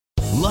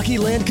Lucky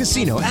Land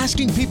Casino,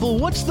 asking people,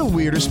 what's the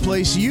weirdest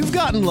place you've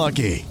gotten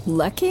lucky?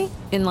 Lucky?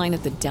 In line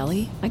at the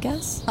deli, I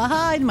guess?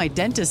 Aha, in my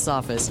dentist's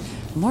office.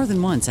 More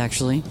than once,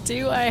 actually.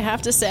 Do I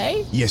have to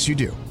say? Yes, you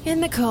do. In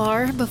the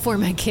car before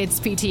my kids'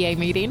 PTA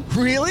meeting.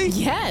 Really?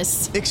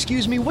 Yes.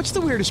 Excuse me, what's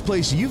the weirdest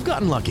place you've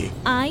gotten lucky?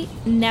 I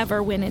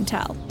never win and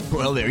tell.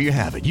 Well, there you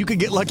have it. You can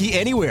get lucky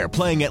anywhere,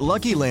 playing at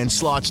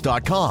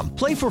LuckyLandSlots.com.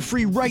 Play for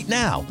free right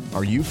now.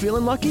 Are you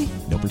feeling lucky?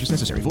 No purchase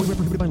necessary. Void where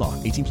prohibited by law.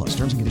 18 plus.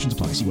 Terms and conditions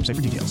apply. See website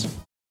for details.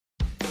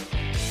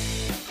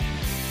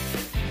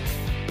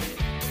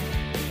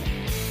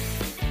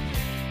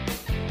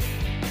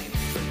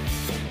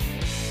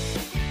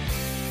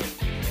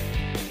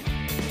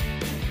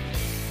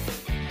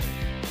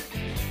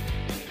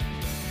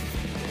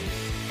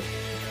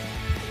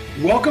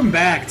 Welcome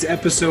back to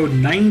episode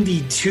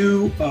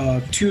 92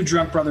 of Two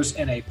Drunk Brothers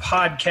in a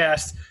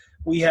Podcast.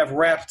 We have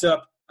wrapped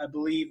up, I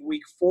believe,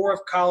 week 4 of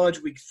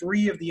college, week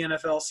 3 of the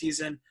NFL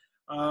season.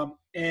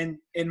 And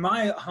in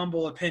my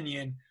humble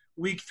opinion,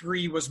 week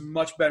 3 was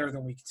much better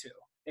than week 2.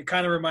 It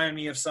kind of reminded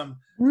me of some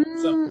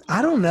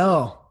I don't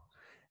know.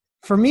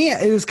 For me,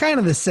 it was kind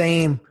of the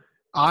same,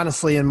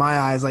 honestly, in my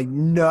eyes. Like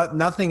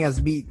nothing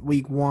has beat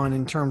week 1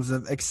 in terms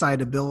of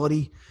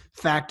excitability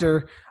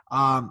factor.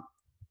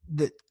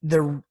 The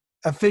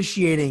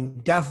officiating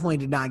definitely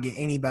did not get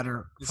any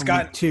better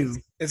week 2.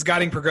 It's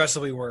gotten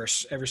progressively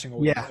worse every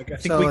single week. Yeah, Like, I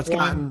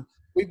think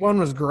week 1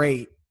 was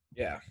great.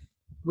 Yeah.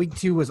 Week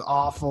 2 was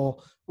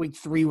awful. Week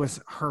 3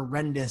 was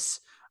horrendous.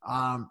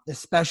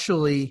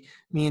 Especially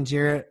me and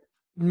Jarrett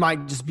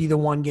might just be the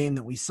one game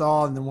that we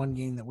saw, and the one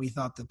game that we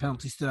thought the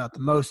penalty stood out the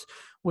most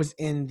was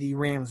in the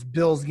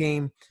Rams-Bills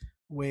game,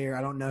 where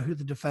I don't know who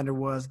the defender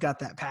was, got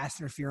that pass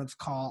interference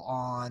call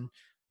on.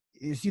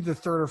 It was either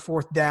 3rd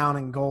or 4th down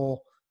and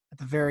goal at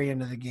the very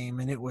end of the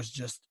game, and it was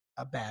just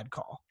a bad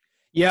call.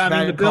 Yeah, I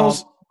mean, the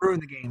Bills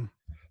ruined the game.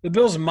 The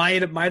Bills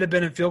might have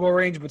been in field goal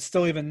range, but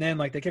still, even then,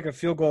 like, they kick a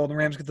field goal and the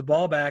Rams get the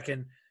ball back,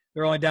 and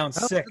they're only down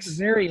 6. At the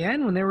very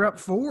end when they were up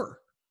 4.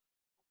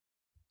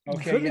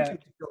 Okay, yeah.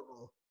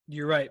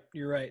 You're right.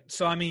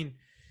 So, I mean,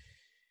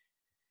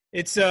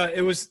 that's what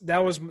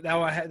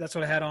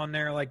I had on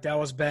there. Like, that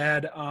was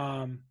bad.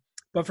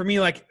 But for me,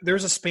 like,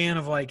 there's a span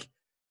of like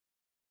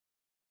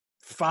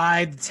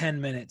 5 to 10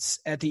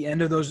 minutes at the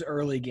end of those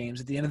early games,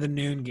 at the end of the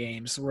noon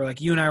games, where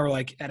like you and I were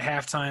like at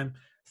halftime,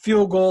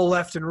 field goal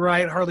left and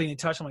right, hardly any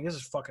touch. I'm like, this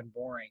is fucking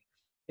boring.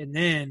 And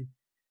then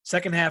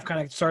second half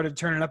kind of started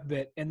turning up a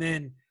bit. And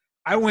then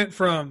I went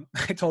from,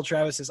 I told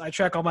Travis this, I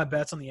track all my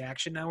bets on the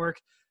Action Network,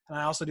 and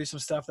I also do some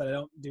stuff that I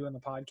don't do in the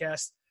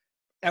podcast.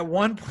 At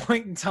one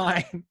point in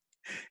time,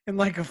 in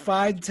like a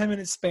 5 to 10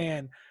 minute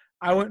span,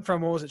 I went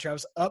from, what was it,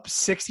 Travis, up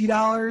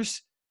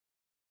 $60.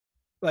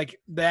 Like,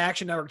 the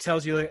Action Network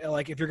tells you,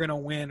 like, if you're going to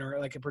win, or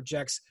like it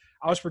projects.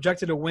 I was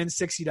projected to win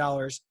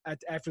 $60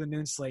 after the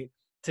noon slate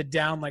to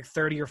down like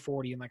 30 or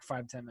 40 in like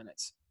 5 to 10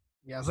 minutes.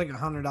 Yeah, it's like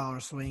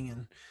 $100 swing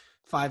in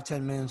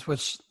 5-10 minutes,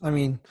 which, I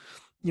mean,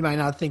 you might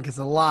not think is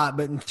a lot,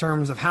 but in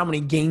terms of how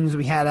many games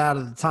we had out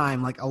at the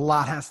time, like, a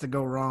lot has to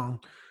go wrong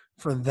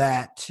for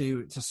that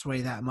to sway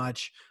that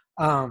much.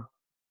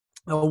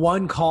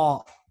 One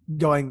call,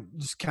 going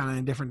just kind of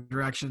in a different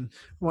direction,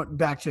 went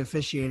back to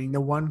officiating.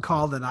 The one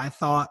call that I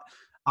thought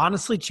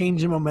honestly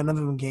changed the momentum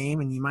of the game,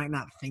 and you might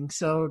not think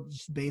so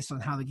just based on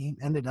how the game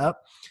ended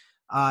up.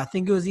 I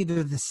think it was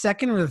either the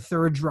second or the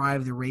third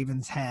drive the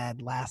Ravens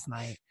had last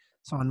night,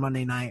 so on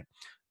Monday night.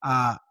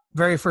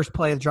 Very first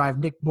play of the drive,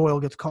 Nick Boyle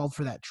gets called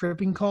for that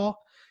tripping call,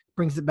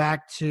 brings it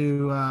back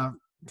to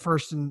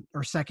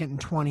second and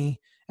 20,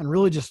 and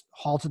really just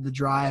halted the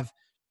drive.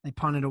 They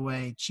punted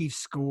away. Chiefs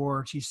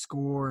score,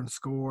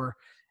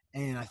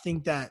 and I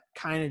think that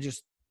kind of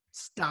just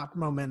stopped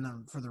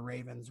momentum for the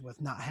Ravens with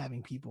not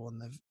having people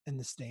in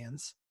the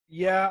stands.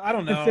 Yeah, I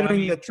don't know.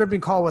 Considering the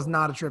tripping call was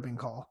not a tripping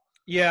call.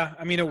 Yeah,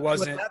 I mean, it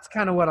wasn't. But that's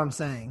kind of what I'm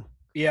saying.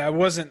 Yeah, it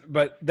wasn't,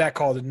 but that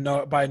call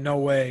by no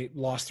way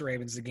lost the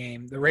Ravens the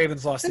game. The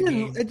Ravens lost the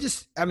game. It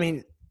just, I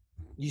mean,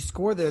 you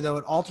score there, though,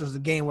 it alters the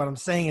game. What I'm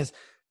saying is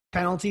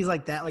penalties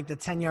like that, like the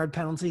 10-yard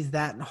penalties,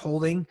 that and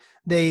holding,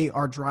 they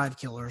are drive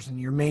killers, and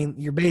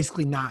you're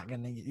basically not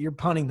going to – you're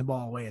punting the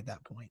ball away at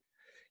that point.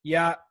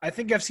 Yeah, I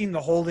think I've seen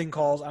the holding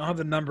calls. I don't have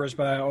the numbers,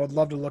 but I would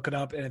love to look it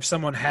up. And if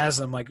someone has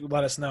them, like,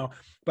 let us know.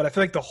 But I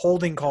feel like the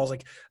holding calls,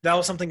 like, that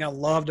was something I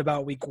loved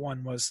about week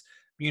 1 was,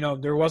 you know,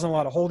 there wasn't a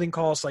lot of holding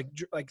calls, like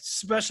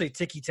especially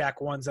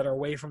ticky-tack ones that are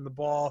away from the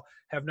ball,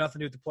 have nothing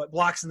to do with the play.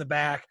 Blocks in the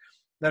back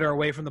that are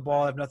away from the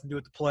ball have nothing to do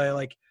with the play.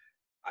 Like,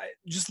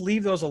 just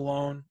leave those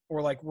alone.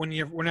 Or, like,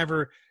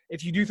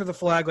 if you do throw the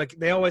flag, like,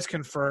 they always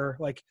confer.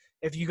 Like,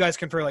 if you guys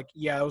confer, like,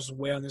 yeah, it was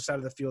way on this side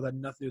of the field, that had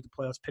nothing to do with the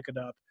play, let's pick it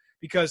up.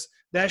 Because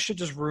that shit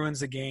just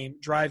ruins the game,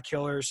 drive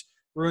killers,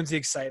 ruins the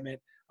excitement.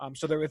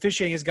 So the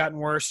officiating has gotten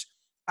worse.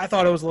 I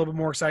thought it was a little bit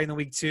more exciting than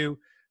week 2,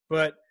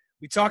 but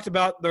we talked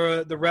about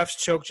the refs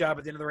choke job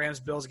at the end of the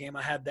Rams-Bills game.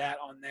 I had that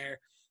on there.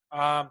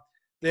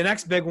 The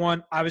next big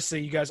one,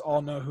 obviously, you guys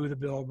all know who the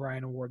Bill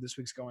O'Brien Award this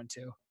week's going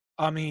to.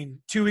 I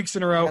mean, 2 weeks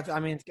in a row. It's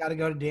got to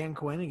go to Dan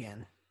Quinn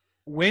again.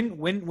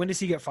 When does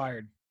he get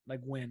fired? Like,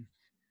 when?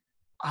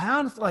 I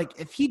honestly, like,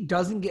 if he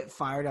doesn't get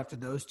fired after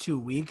those 2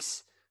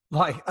 weeks,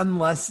 like,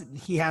 unless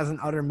he has an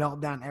utter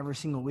meltdown every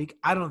single week,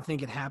 I don't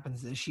think it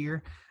happens this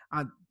year.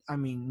 I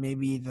mean,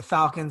 maybe the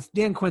Falcons.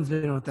 Dan Quinn's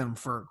been with them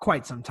for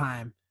quite some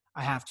time,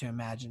 I have to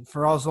imagine,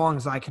 for as long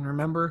as I can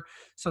remember.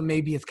 So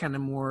maybe it's kind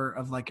of more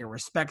of like a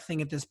respect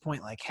thing at this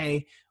point. Like,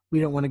 hey, we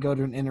don't want to go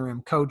to an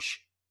interim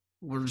coach.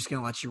 We're just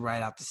going to let you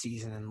ride out the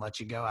season and let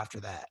you go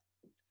after that.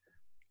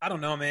 I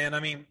don't know, man.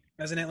 I mean,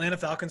 as an Atlanta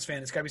Falcons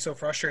fan, it's got to be so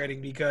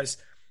frustrating because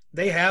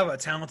they have a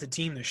talented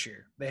team this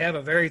year. They have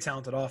a very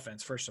talented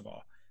offense, first of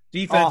all.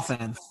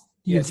 Offense.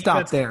 You can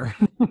stop there.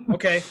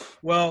 Okay.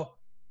 Well,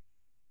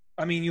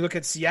 I mean, you look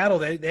at Seattle,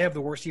 they have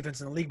the worst defense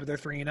in the league, but they're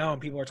 3-0,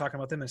 and people are talking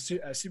about them as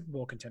Super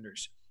Bowl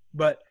contenders.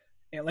 But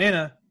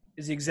Atlanta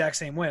is the exact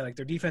same way. Like,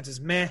 their defense is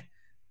meh.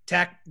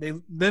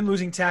 Them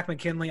losing Takk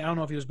McKinley, I don't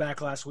know if he was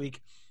back last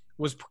week,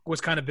 was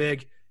kind of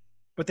big.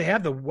 But they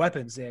have the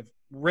weapons. They have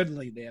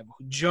Ridley. They have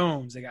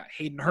Jones. They got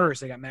Hayden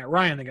Hurst. They got Matt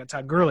Ryan. They got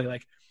Todd Gurley.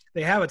 Like,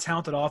 they have a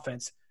talented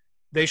offense.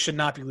 They should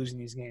not be losing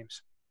these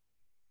games.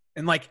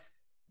 And, like,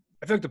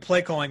 I feel like the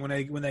play calling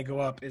when they go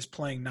up is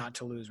playing not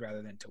to lose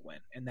rather than to win,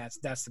 and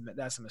that's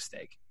a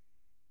mistake.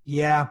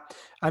 Yeah,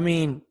 I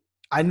mean,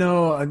 I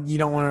know you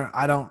don't want to.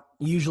 I don't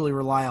usually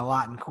rely a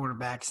lot on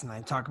quarterbacks, and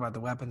I talk about the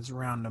weapons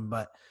around them.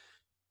 But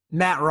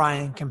Matt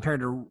Ryan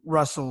compared to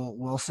Russell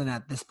Wilson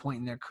at this point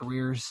in their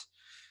careers,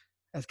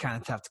 that's kind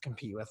of tough to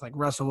compete with. Like,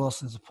 Russell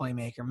Wilson's a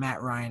playmaker.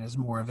 Matt Ryan is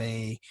more of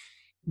a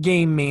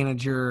game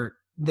manager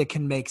that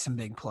can make some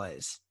big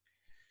plays.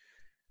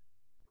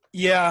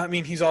 Yeah, I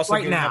mean, he's also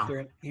right getting now. up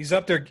there. He's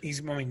up there.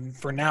 I mean,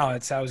 for now,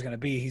 that's how he's going to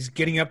be. He's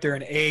getting up there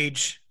in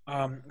age.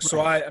 So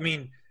I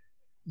mean,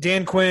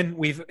 Dan Quinn,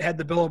 we've had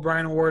the Bill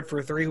O'Brien Award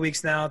for 3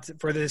 weeks now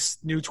for this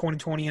new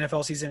 2020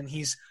 NFL season.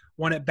 He's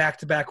won it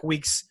back-to-back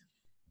weeks.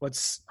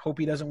 Let's hope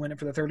he doesn't win it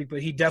for the 30th,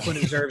 but he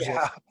definitely deserves it.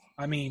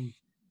 I mean,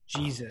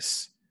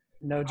 Jesus.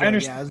 No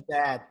joke. Yeah, it was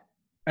bad.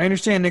 I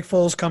understand Nick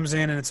Foles comes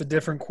in and it's a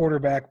different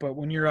quarterback, but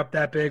when you're up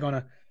that big on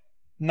a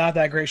not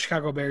that great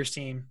Chicago Bears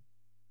team,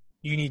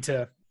 you need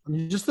to –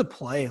 just the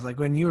plays, like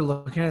when you were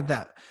looking at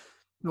that,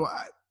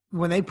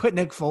 when they put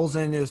Nick Foles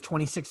in, it was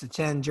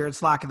 26-10. Jared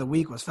Slack of the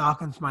week was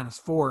Falcons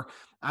 -4.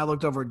 I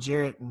looked over at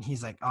Jarrett and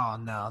he's like, "Oh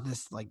no,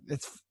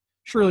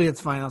 surely it's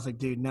fine." I was like,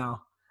 "Dude,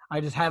 no." I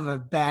just have a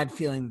bad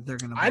feeling that they're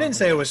gonna. I didn't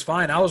say it was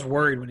fine. I was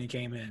worried when he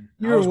came in.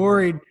 You were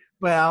worried,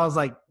 but I was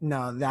like,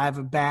 "No, I have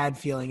a bad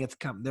feeling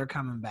they're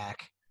coming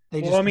back."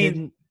 They just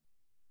didn't.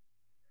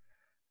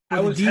 I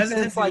was a defense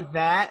hesitant like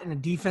that, and a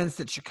defense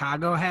that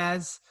Chicago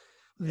has.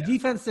 The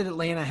defense that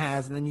Atlanta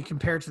has, and then you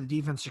compare it to the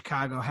defense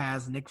Chicago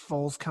has, Nick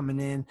Foles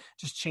coming in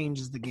just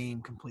changes the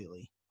game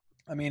completely.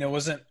 I mean, it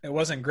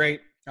wasn't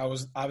great. I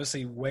was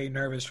obviously way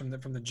nervous from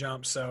the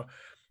jump. So,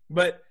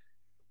 but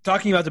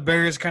talking about the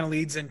Bears kind of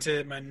leads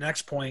into my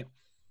next point.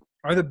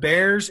 Are the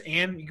Bears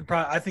and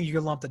I think you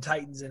could lump the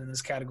Titans in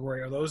this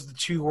category. Are those the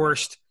two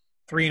worst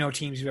 3-0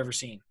 teams you've ever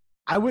seen?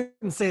 I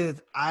wouldn't say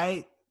that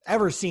I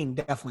ever seen.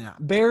 Definitely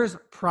not. Bears,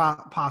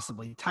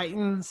 possibly.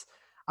 Titans.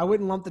 I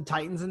wouldn't lump the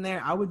Titans in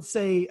there. I would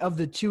say of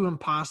the two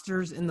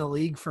imposters in the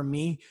league for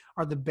me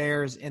are the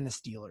Bears and the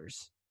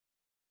Steelers.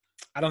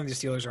 I don't think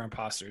the Steelers are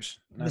imposters.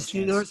 The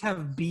Steelers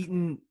have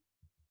beaten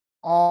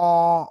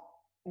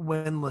all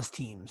winless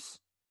teams.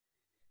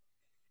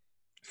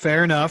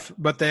 Fair enough,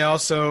 but they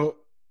also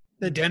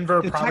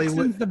Denver the probably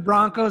Texans, the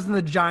Broncos, and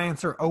the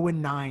Giants are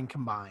 0-9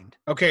 combined.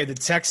 Okay, the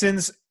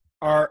Texans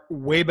are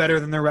way better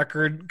than their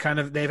record.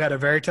 They've had a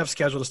very tough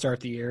schedule to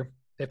start the year.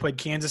 They played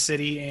Kansas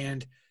City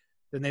and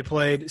then they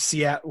played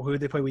Seattle. Who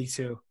did they play week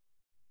 2?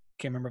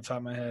 Can't remember off the top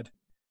of my head.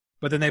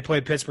 But then they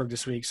played Pittsburgh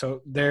this week.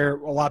 So they're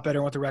a lot better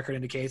than what the record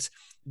indicates.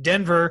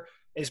 Denver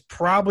is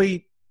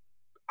probably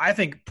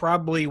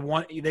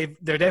one. They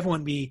definitely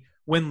wouldn't be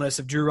winless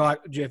if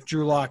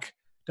Drew Lock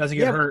doesn't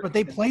get hurt. But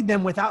they played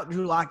them without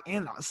Drew Lock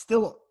and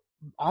still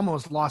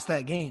almost lost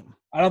that game.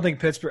 I don't think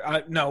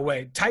Pittsburgh. No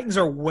way. Titans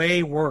are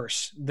way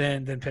worse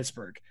than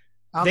Pittsburgh.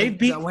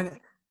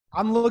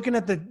 I'm looking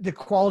at the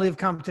quality of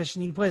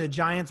competition. You play the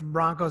Giants,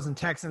 Broncos, and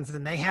Texans,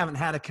 and they haven't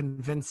had a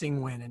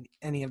convincing win in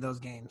any of those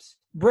games.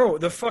 Bro,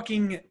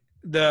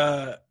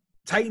 the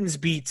Titans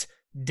beat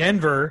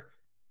Denver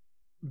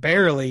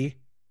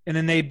barely, and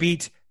then they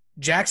beat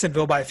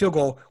Jacksonville by a field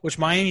goal, which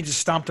Miami just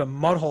stomped a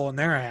mud hole in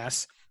their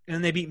ass, and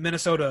then they beat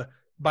Minnesota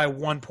by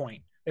 1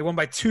 point. They won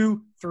by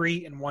 2,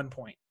 3, and 1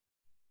 point.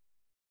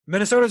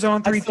 Minnesota's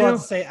on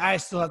 3-2. I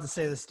still have to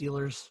say the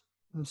Steelers.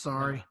 I'm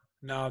sorry.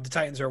 No, the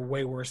Titans are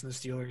way worse than the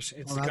Steelers.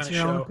 That's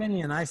your own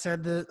opinion. I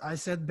said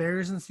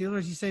Bears and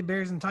Steelers. You say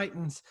Bears and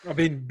Titans. I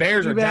mean,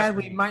 Bears are bad.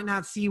 We might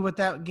not see what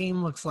that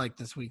game looks like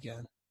this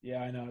weekend.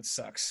 Yeah, I know. It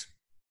sucks.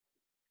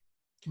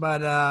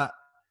 But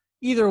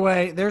either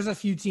way, there's a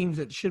few teams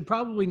that should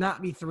probably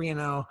not be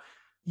 3-0.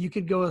 You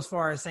could go as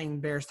far as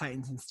saying Bears,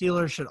 Titans, and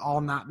Steelers should all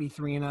not be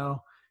 3-0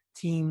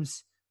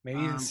 teams.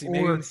 Maybe in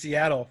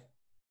Seattle.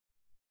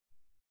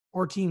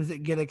 Or teams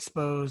that get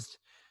exposed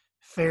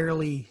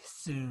fairly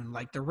soon,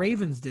 like the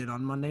Ravens did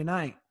on Monday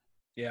night.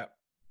 Yeah.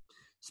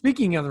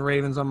 Speaking of the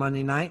Ravens on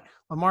Monday night,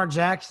 Lamar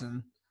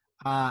Jackson,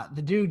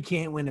 The dude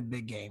can't win a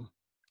big game.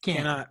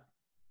 Cannot.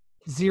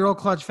 Zero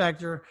clutch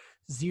factor,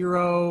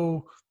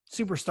 zero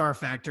superstar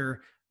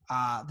factor.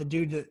 The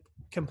dude that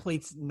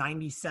completes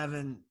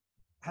 97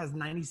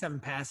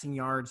 passing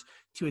yards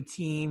to a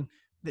team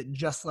that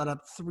just let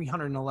up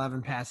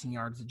 311 passing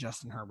yards to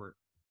Justin Herbert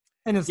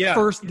in his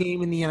first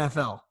game in the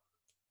NFL.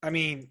 I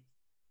mean,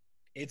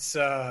 it's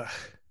now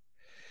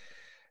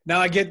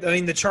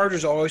the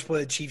Chargers always play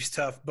the Chiefs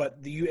tough, but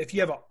if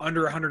you have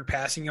under 100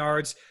 passing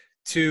yards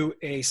to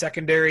a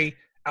secondary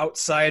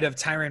outside of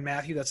Tyrann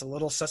Mathieu, that's a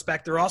little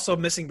suspect. They're also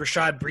missing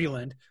Rashad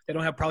Breeland. They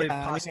don't have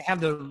they have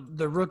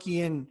the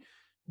rookie in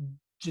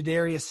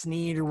Jadarius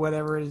Sneed or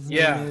whatever his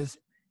name is.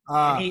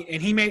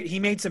 And he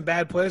made some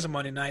bad plays on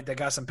Monday night that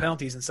got some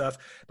penalties and stuff.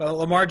 But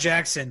Lamar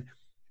Jackson,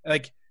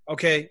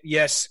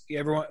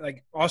 everyone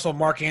also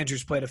Mark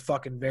Andrews played a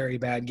fucking very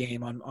bad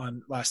game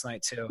on last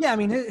night too. Yeah, I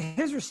mean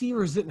his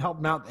receivers didn't help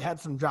him out. They had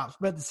some drops,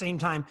 but at the same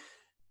time,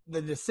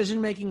 the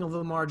decision making of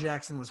Lamar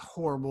Jackson was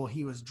horrible.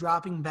 He was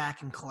dropping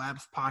back in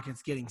collapsed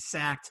pockets, getting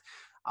sacked.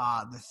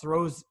 The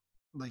throws,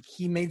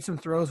 he made some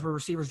throws where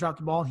receivers dropped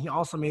the ball. He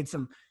also made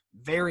some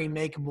very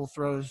makeable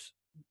throws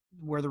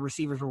where the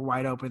receivers were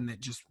wide open that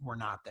just were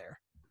not there.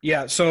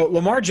 Yeah, so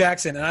Lamar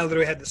Jackson, and I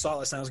literally had this thought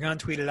last night. I was going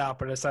to tweet it out,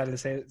 but I decided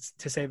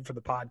to save it for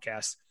the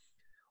podcast.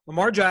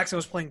 Lamar Jackson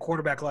was playing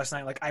quarterback last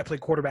night like I played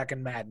quarterback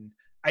in Madden.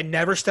 I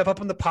never step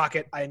up in the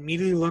pocket. I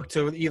immediately look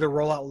to either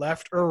roll out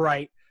left or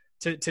right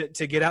to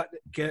get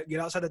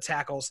outside the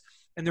tackles.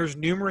 And there's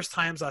numerous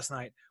times last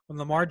night when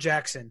Lamar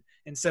Jackson,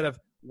 instead of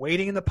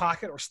waiting in the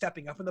pocket or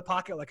stepping up in the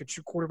pocket like a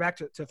true quarterback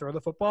to throw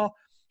the football,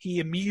 he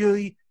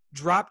immediately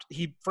dropped.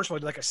 He first of all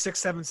did like a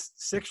 6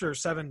 or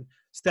 7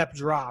 step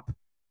drop,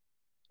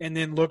 and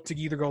then looked to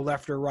either go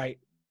left or right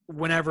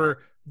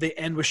whenever the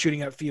end was shooting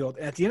upfield.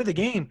 And at the end of the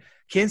game,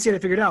 Kansas City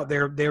had figured out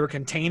they were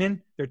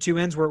containing. Their two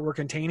ends were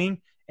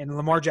containing, and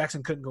Lamar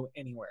Jackson couldn't go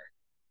anywhere.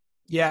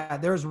 Yeah,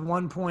 there's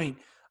one point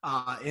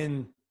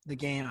in the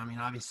game. I mean,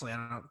 obviously,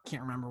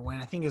 can't remember when.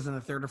 I think it was in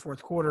the third or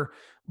fourth quarter.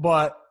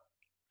 But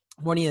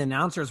one of the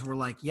announcers were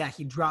like, yeah,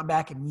 he dropped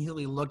back,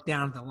 immediately looked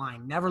down at the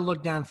line, never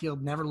looked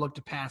downfield, never looked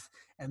to pass,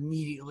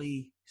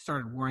 immediately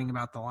started worrying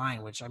about the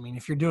line, which, I mean,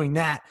 if you're doing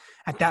that,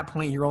 at that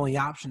point, your only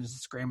option is to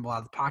scramble out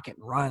of the pocket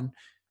and run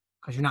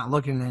because you're not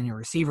looking at your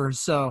receivers.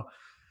 So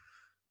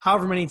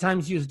however many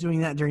times he was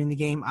doing that during the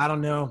game, I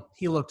don't know.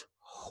 He looked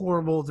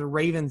horrible. The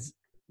Ravens,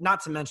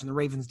 not to mention the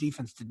Ravens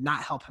defense, did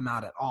not help him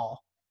out at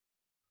all.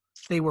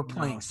 They were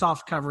playing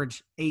soft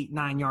coverage,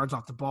 8-9 yards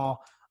off the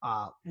ball,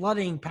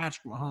 letting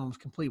Patrick Mahomes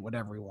complete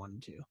whatever he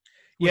wanted to.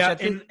 Yeah,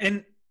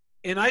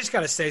 and I just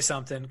got to say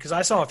something because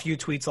I saw a few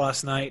tweets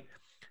last night.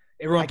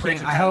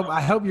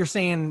 I hope you're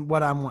saying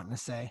what I'm wanting to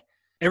say.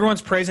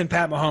 Everyone's praising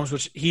Pat Mahomes,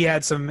 which he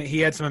had some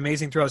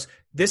amazing throws.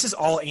 This is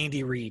all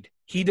Andy Reid.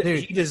 He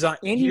designed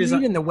Reid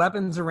and the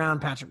weapons around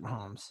Patrick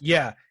Mahomes.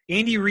 Yeah,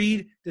 Andy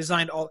Reid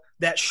designed all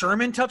that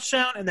Sherman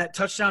touchdown and that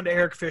touchdown to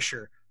Eric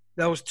Fisher.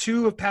 That was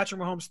 2 of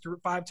Patrick Mahomes'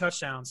 5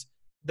 touchdowns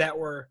that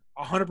were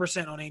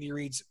 100% on Andy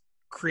Reid's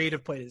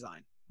creative play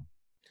design.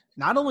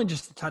 Not only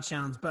just the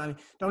touchdowns, but I mean,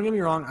 don't get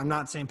me wrong. I'm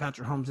not saying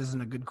Patrick Mahomes isn't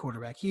a good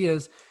quarterback. He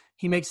is.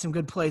 He makes some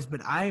good plays,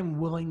 but I am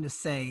willing to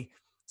say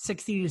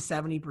 60 to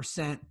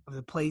 70% of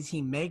the plays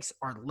he makes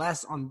are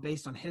less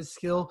based on his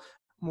skill,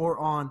 more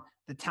on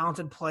the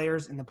talented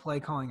players and the play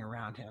calling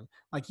around him.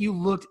 Like you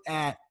looked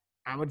at,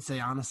 I would say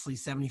honestly,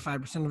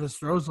 75% of his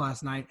throws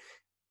last night,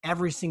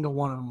 every single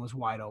one of them was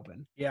wide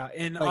open. Yeah,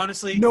 and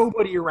honestly,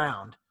 nobody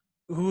around.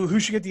 Who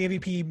should get the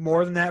MVP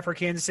more than that for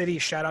Kansas City?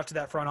 Shout out to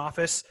that front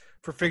office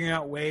for figuring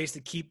out ways to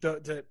keep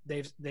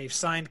they've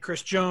signed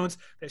Chris Jones,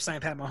 they've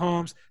signed Pat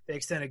Mahomes, they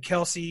extended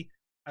Kelsey.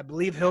 I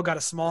believe Hill got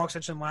a small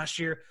extension last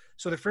year.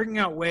 So they're figuring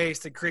out ways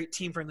to create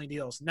team-friendly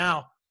deals.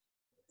 Now,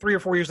 3 or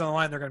 4 years down the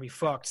line, they're going to be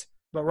fucked.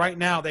 But right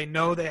now, they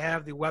know they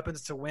have the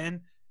weapons to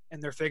win,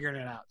 and they're figuring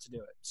it out to do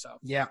it. So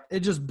yeah, it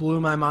just blew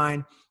my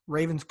mind.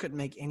 Ravens couldn't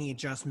make any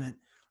adjustment.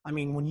 I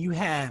mean, when you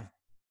have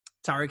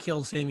Tyreek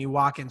Hill, Sammy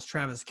Watkins,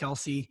 Travis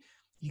Kelce,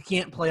 you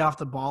can't play off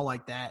the ball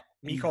like that.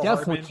 You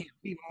definitely can't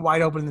be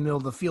wide open in the middle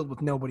of the field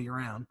with nobody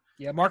around.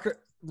 Yeah,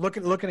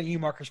 looking at you,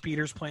 Marcus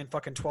Peters, playing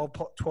fucking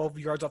 12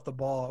 yards off the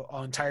ball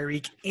on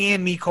Tyreek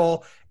and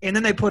Mecole, and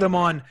then they put him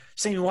on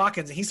Sammy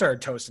Watkins, and he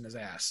started toasting his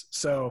ass.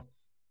 So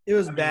it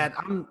was bad.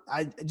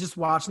 I just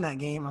watching that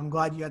game. I'm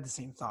glad you had the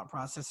same thought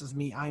process as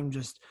me. I'm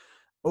just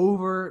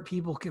over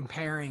people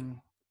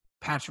comparing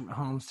Patrick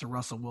Mahomes to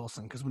Russell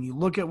Wilson because when you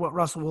look at what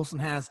Russell Wilson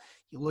has,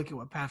 you look at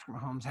what Patrick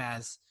Mahomes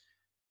has,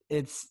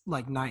 it's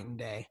like night and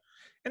day.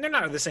 And they're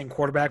not the same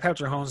quarterback.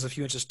 Patrick Mahomes is a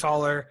few inches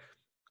taller.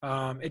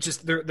 It's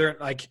just they're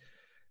like,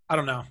 I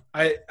don't know.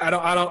 I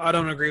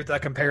don't agree with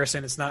that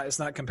comparison. It's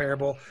not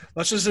comparable.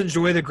 Let's just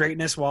enjoy the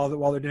greatness while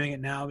they're doing it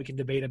now. We can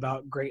debate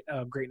about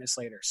greatness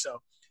later.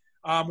 So,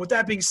 with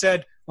that being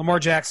said, Lamar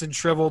Jackson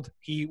shriveled.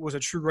 He was a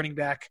true running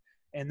back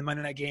in the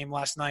Monday night game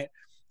last night.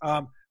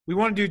 We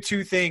want to do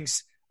 2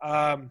 things.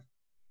 I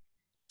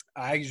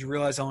just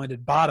realized I only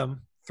did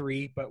bottom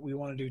 3, but we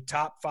want to do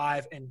top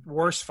 5 and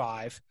worst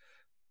 5.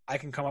 I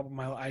can come up with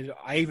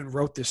I even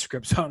wrote this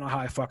script, so I don't know how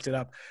I fucked it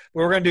up.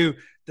 But we're going to do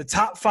the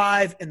top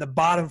 5 and the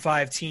bottom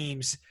 5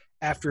 teams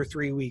after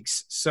 3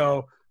 weeks.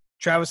 So,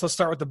 Travis, let's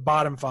start with the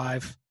bottom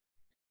 5.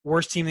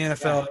 Worst team in the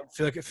NFL.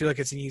 Yeah. I feel like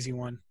it's an easy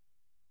one.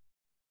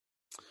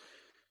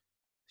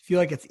 Feel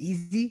like it's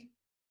easy?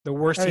 The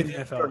worst team in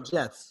the NFL.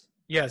 Jets.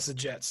 Yes, the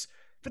Jets.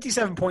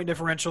 57-point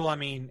differential. I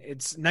mean,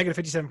 it's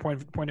negative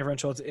 57-point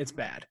differential. It's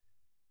bad.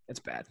 It's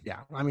bad.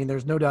 Yeah, I mean,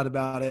 there's no doubt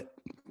about it.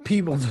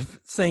 People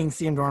saying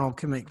Sam Darnold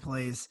can make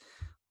plays,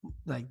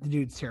 like the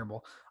dude's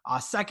terrible.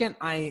 Second,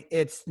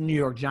 it's New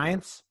York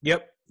Giants.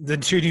 Yep, the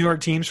 2 New York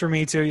teams for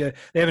me too. Yeah,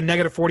 they have a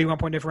negative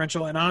 41-point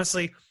differential, and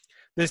honestly,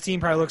 this team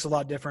probably looks a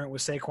lot different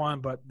with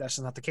Saquon, but that's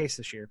not the case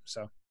this year.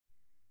 So,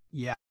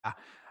 yeah,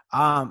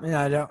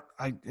 and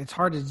it's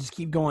hard to just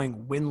keep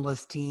going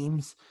winless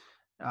teams,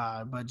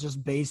 but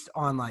just based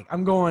on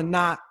I'm going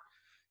not.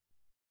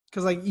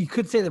 Because, you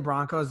could say the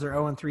Broncos, they're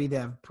 0-3. They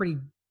have pretty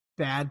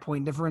bad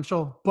point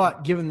differential.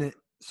 But given the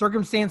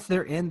circumstance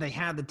they're in, they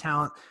had the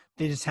talent.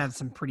 They just had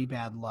some pretty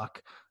bad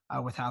luck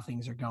with how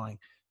things are going.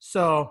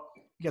 So,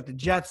 we got the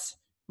Jets.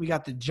 We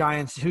got the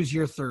Giants. Who's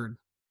your third?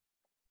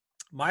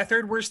 My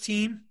third worst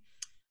team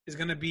is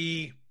going to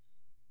be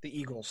the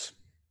Eagles.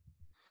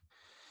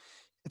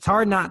 It's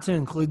hard not to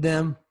include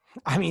them.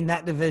 I mean,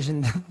 that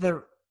division,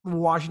 the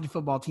Washington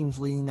football team's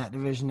leading that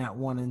division at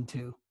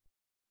 1-2.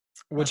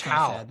 Which That's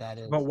how? sad that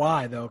is. But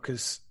why though?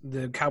 Because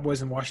the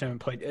Cowboys and Washington haven't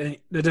played.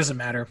 It doesn't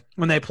matter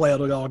when they play;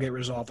 it'll all get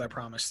resolved. I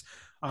promise.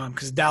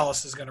 Because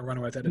Dallas is going to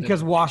run with it.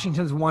 Because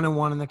Washington's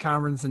 1-1 in the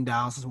conference and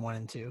Dallas is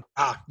 1-2.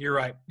 You're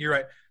right.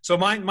 So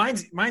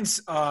mine's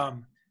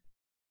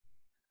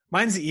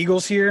the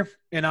Eagles here,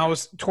 and I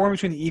was torn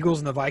between the Eagles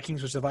and the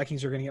Vikings, which the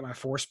Vikings are going to get my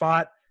 4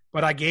 spot.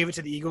 But I gave it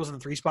to the Eagles in the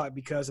 3 spot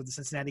because of the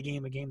Cincinnati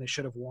game, a game they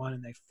should have won,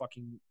 and they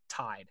fucking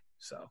tied.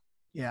 So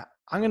yeah,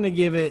 I'm going to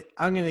give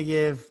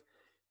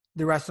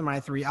the rest of my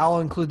 3.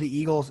 I'll include the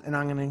Eagles, and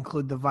I'm going to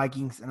include the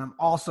Vikings, and I'm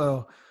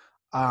also,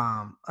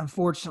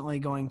 unfortunately,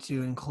 going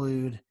to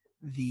include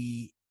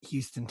the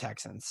Houston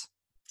Texans.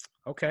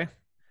 Okay.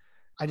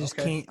 I just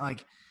can't,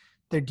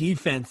 their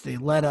defense, they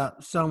let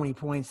up so many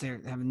points. They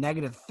have a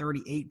negative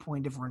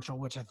 38-point differential,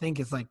 which I think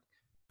is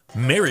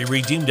Mary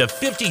redeemed a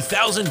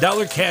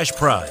 $50,000 cash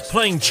prize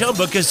playing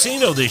Chumba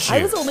Casino this year.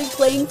 I was only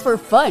playing for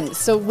fun,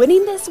 so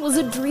winning this was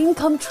a dream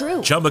come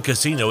true. Chumba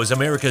Casino is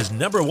America's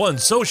 #1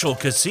 social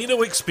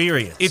casino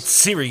experience. It's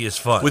serious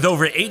fun. With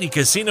over 80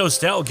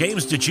 casino-style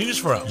games to choose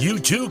from, you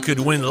too could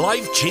win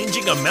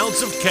life-changing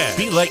amounts of cash.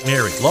 Be like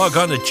Mary. Log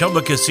on to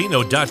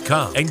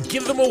ChumbaCasino.com and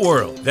give them a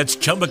whirl. That's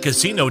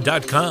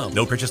ChumbaCasino.com.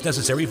 No purchase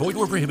necessary. Void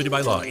where prohibited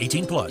by law.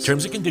 18+.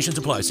 Terms and conditions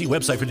apply. See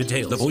website for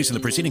details. The voice in the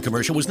preceding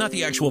commercial was not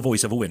the actual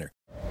voice of a winner.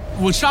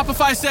 When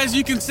Shopify says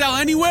you can sell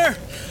anywhere,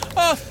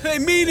 oh, they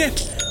mean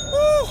it.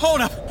 Woo,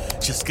 hold up.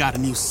 Just got a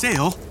new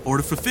sale.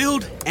 Order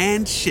fulfilled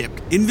and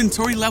shipped.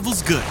 Inventory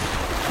level's good.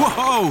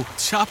 Whoa,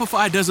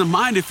 Shopify doesn't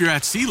mind if you're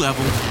at sea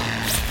level.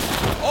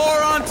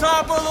 Or on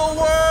top of the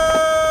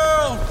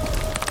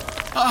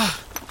world.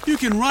 You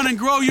can run and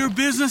grow your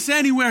business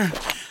anywhere.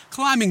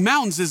 Climbing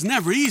mountains is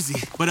never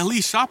easy, but at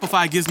least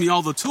Shopify gives me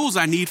all the tools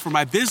I need for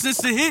my business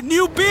to hit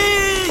new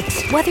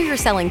peaks. Whether you're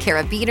selling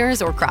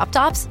carabiners or crop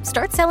tops,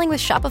 start selling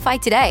with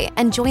Shopify today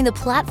and join the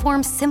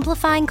platform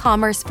simplifying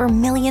commerce for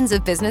millions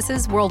of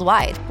businesses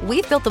worldwide.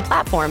 We've built the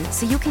platform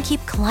so you can keep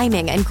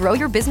climbing and grow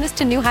your business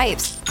to new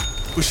heights.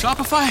 With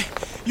Shopify,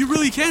 you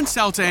really can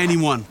sell to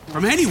anyone,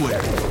 from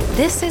anywhere.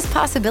 This is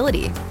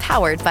Possibility,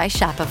 powered by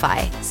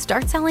Shopify.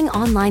 Start selling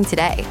online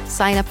today.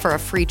 Sign up for a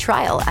free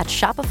trial at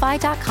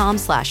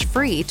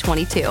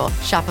shopify.com/free22.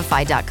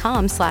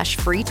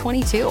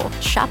 Shopify.com/free22.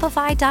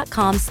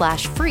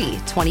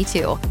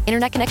 Shopify.com/free22.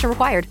 Internet connection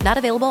required. Not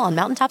available on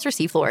mountaintops or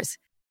seafloors.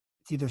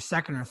 It's either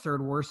second or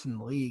third worst in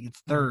the league.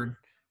 It's third.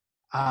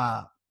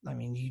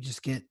 You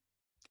just get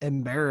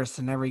embarrassed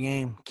in every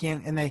game.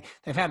 They've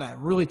had a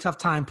really tough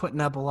time putting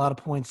up a lot of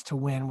points to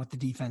win with the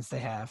defense they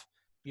have.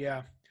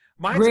 Yeah.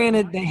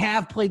 Granted, they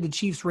have played the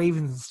Chiefs,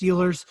 Ravens, and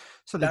Steelers,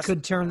 so they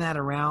could turn that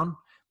around.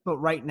 But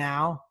right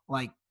now,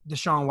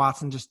 Deshaun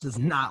Watson just does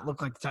not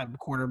look like the type of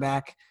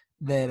quarterback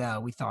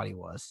that we thought he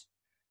was.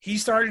 He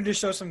started to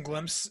show some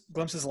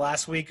glimpses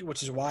last week,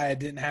 which is why I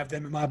didn't have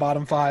them in my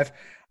bottom 5.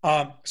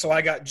 So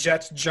I got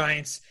Jets,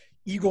 Giants,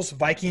 Eagles,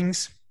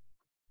 Vikings.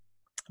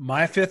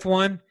 My 5th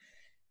one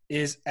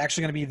is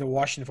actually going to be the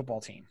Washington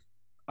football team.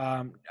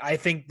 I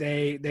think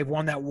they've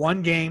won that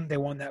one game. They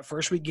won that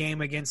first week game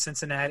against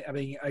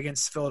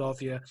against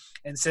Philadelphia,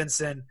 and since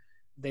then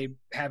they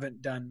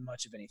haven't done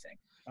much of anything.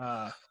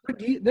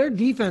 Their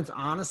defense,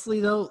 honestly,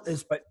 though,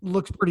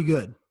 looks pretty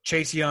good.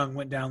 Chase Young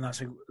went down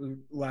last week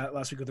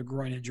with a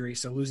groin injury,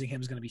 so losing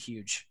him is going to be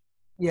huge.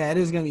 Yeah, it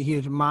is going to be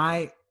huge.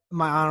 My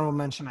honorable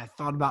mention, I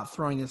thought about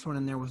throwing this one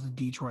in there, was the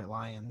Detroit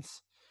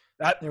Lions.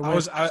 I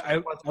was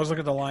looking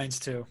at the Lions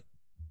too.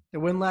 The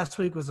win last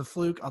week was a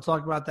fluke. I'll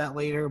talk about that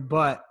later,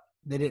 but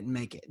they didn't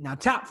make it. Now,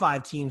 top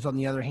 5 teams, on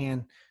the other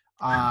hand,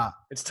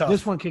 it's tough.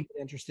 This one could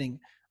get interesting.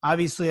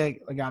 Obviously, I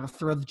got to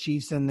throw the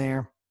Chiefs in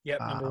there.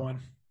 Yep, number 1.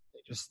 They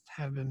just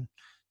have been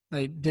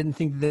They didn't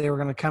think they were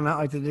going to come out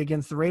like they did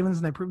against the Ravens,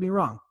 and they proved me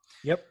wrong.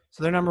 Yep.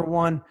 So they're number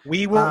one.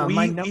 We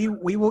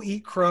will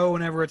eat crow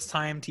whenever it's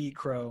time to eat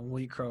crow.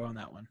 We'll eat crow on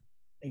that one.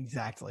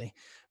 Exactly.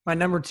 My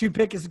number 2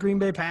 pick is the Green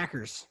Bay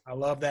Packers. I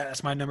love that.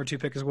 That's my number 2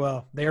 pick as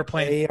well. They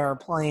are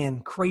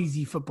playing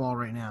crazy football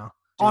right now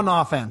on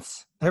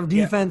offense. Their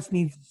defense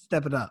needs to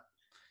step it up.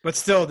 But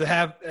still, to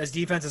have as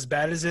defense as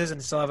bad as it is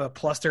and still have a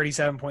plus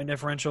 37-point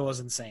differential is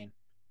insane.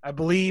 I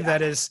believe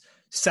that is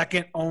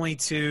second only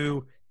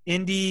to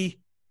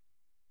Indy.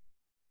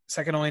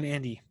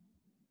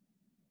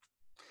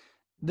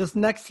 This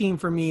next team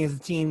for me is a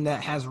team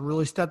that has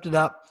really stepped it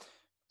up.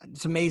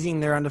 It's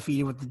amazing they're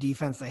undefeated with the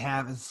defense they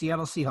have. Is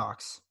Seattle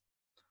Seahawks.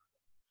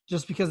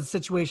 Just because of the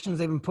situations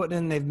they've been put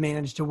in, they've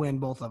managed to win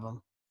both of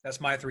them. That's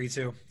my 3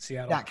 too,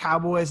 Seattle. That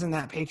Cowboys and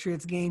that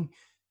Patriots game,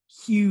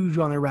 huge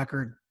on their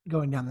record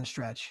going down the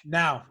stretch.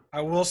 Now,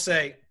 I will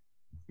say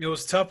it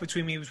was tough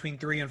between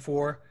 3 and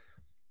 4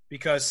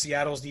 because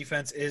Seattle's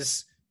defense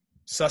is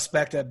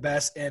suspect at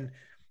best. And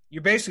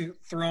you're basically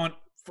throwing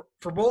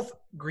 – for both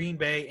Green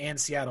Bay and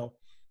Seattle,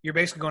 you're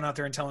basically going out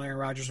there and telling Aaron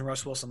Rodgers and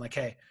Russ Wilson, like,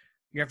 hey,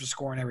 you have to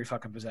score in every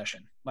fucking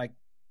possession. Like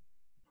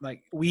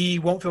we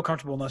won't feel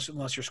comfortable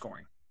unless you're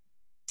scoring.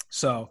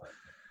 So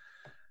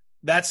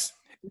that's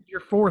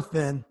your 4th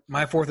then.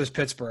 My 4th is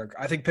Pittsburgh.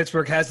 I think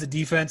Pittsburgh has the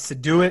defense to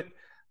do it.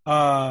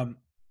 And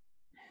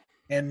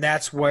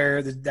that's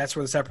where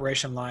the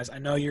separation lies. I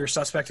know you're a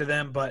suspect to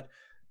them, but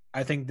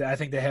I think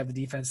they have the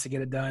defense to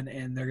get it done,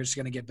 and they're just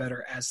going to get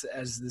better as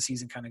the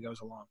season kind of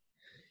goes along.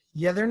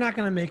 Yeah, they're not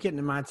going to make it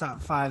into my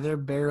top 5. They're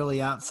barely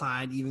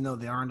outside, even though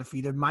they are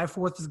undefeated. My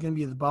 4th is going to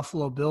be the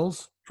Buffalo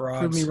Bills. Frauds.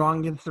 Prove me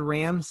wrong against the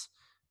Rams.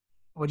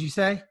 What'd you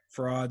say?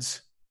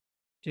 Frauds.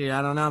 Dude,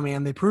 I don't know,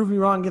 man. They proved me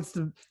wrong against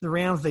the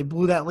Rams. They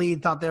blew that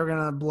lead, thought they were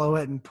going to blow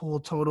it and pull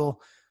a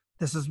total.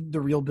 This is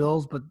the real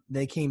Bills, but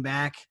they came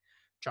back.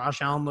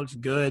 Josh Allen looks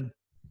good.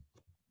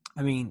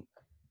 I mean,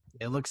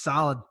 it looks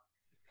solid.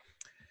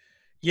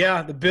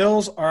 Yeah, the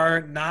Bills are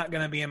not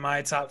going to be in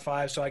my top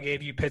 5, so I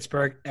gave you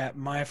Pittsburgh at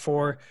my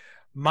 4.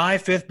 My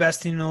 5th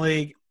best team in the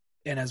league,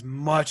 and as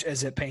much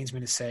as it pains me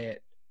to say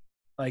it,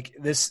 like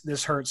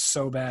this hurts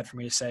so bad for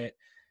me to say it,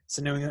 it's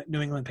the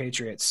New England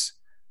Patriots.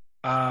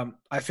 I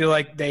feel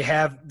like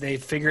they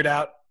figured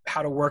out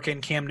how to work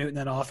in Cam Newton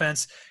and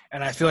offense,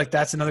 and I feel like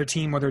that's another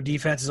team where their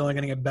defense is only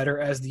going to get better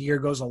as the year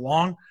goes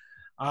along.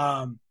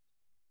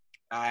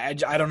 I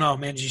don't know,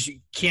 man. You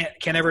can't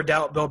ever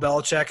doubt Bill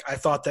Belichick. I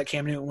thought that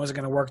Cam Newton wasn't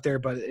going to work there,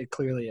 but it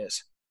clearly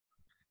is.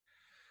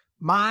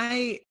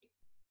 My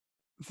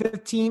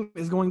 5th team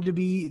is going to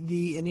be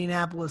the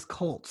Indianapolis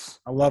Colts.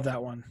 I love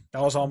that one.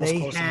 That was almost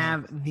close. They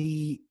have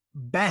the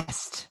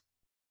best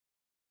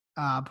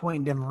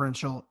point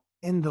differential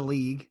in the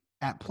league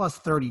at plus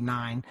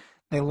 39.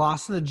 They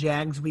lost to the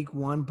Jags week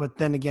 1, but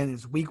then again,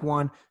 it's week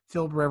 1.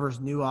 Philip Rivers'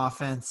 new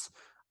offense.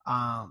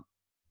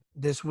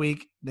 This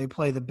week, they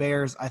play the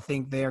Bears. I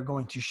think they are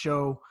going to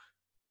show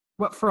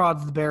what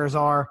frauds the Bears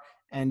are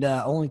and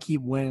only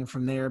keep winning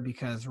from there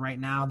because right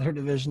now their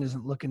division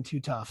isn't looking too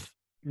tough.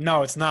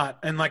 No, it's not.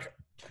 And,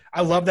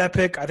 I love that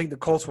pick. I think the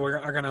Colts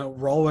are going to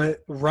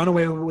run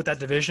away with that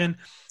division.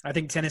 I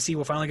think Tennessee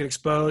will finally get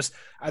exposed.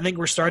 I think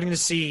we're starting to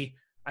see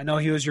 – I know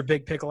he was your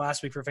big pick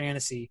last week for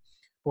fantasy,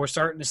 but we're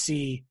starting to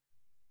see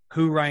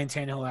who Ryan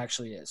Tannehill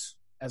actually is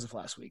as of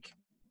last week.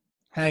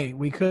 Hey,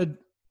 we could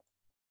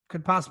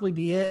possibly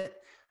be it.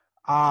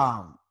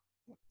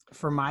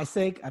 For my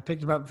sake, I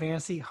picked him up in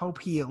fantasy.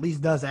 Hope he at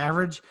least does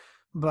average.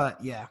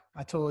 But, yeah,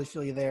 I totally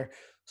feel you there.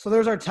 So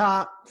there's our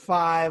top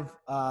 5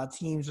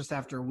 teams just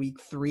after week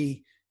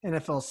 3.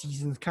 NFL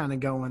season's kind of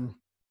going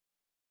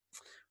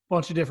a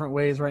bunch of different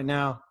ways right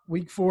now.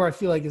 Week 4, I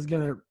feel like, is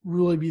going to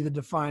really be the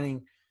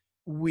defining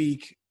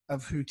week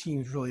of who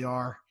teams really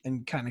are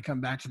and kind of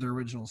come back to their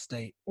original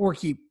state or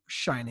keep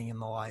shining in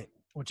the light,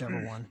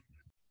 whichever one.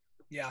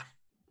 Yeah.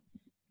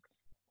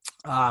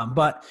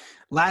 But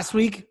last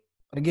week,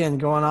 again,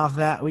 going off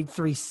that, week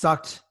 3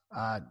 sucked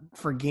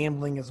for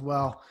gambling as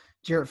well.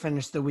 Jarrett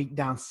finished the week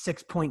down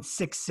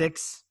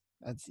 6.66.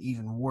 That's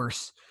even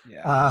worse.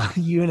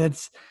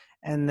 Units.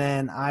 And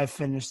then I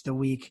finished the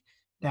week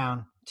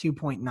down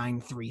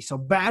 2.93. So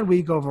bad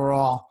week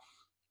overall.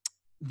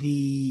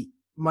 The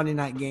Monday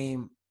night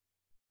game,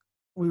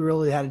 we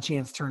really had a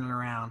chance turning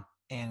around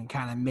and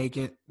kind of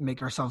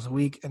make ourselves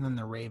weak. And then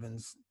the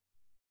Ravens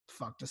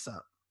fucked us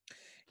up.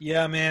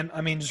 Yeah, man.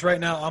 I mean, just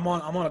right now, I'm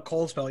on a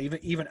cold spell.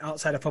 Even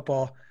outside of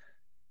football,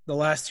 the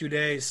last 2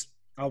 days,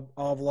 I've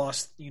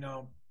lost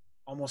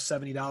almost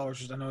 $70,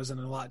 which I know isn't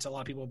a lot to a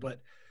lot of people, but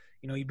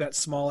you bet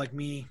small like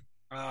me.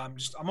 I'm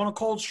on a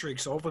cold streak,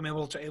 so hopefully I'm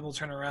able to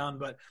turn around.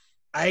 But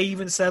I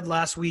even said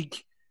last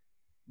week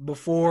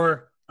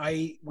before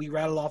we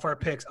rattled off our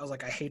picks, I was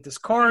like, I hate this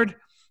card.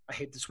 I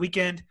hate this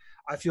weekend.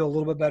 I feel a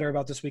little bit better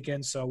about this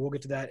weekend, so we'll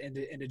get to that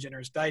into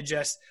Generous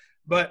Digest.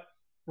 But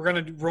we're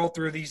going to roll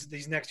through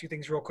these next 2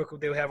 things real quick.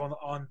 What they have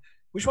on.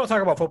 We just want to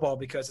talk about football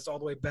because it's all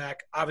the way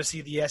back.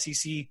 Obviously, the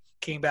SEC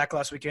came back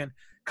last weekend.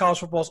 College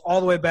football's all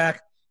the way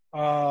back.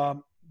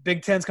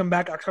 Big Ten's coming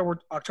back October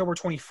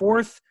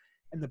 24th,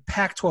 and the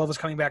Pac-12 is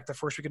coming back the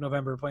first week of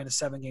November, playing a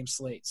 7-game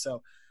slate.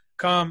 So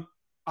come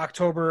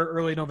October,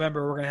 early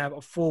November, we're going to have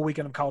a full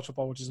weekend of college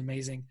football, which is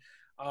amazing.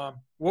 What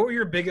were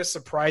your biggest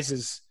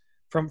surprises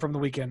from the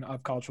weekend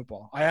of college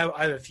football? I have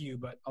a few,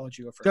 but I'll let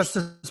you go first.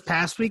 Just this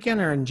past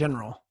weekend or in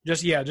general?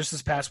 Just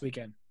this past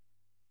weekend.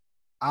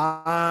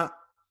 I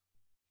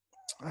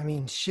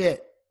mean,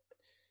 shit.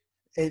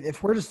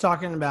 If we're just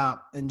talking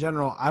about in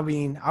general, I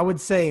mean, I would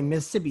say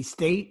Mississippi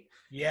State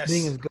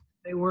being as good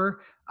as they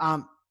were.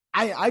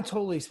 I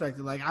totally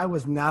expected. Like, I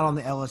was not on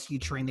the LSU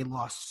train. They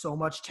lost so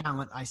much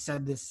talent. I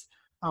said this.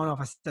 I don't know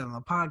if I said it on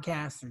the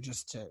podcast or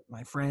just to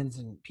my friends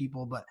and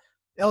people, but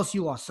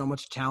LSU lost so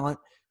much talent.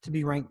 To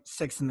be ranked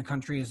 6th in the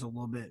country is a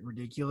little bit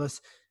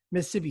ridiculous.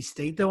 Mississippi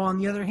State, though, on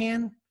the other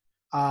hand,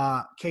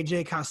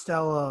 KJ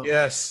Costello,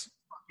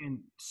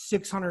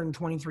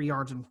 623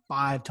 yards and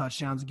 5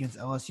 touchdowns against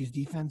LSU's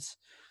defense.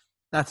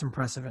 That's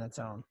impressive in its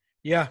own.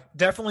 Yeah,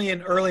 definitely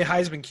an early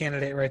Heisman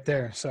candidate right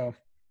there. So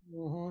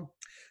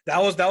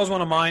that was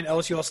one of mine.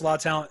 LSU lost a lot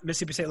of talent.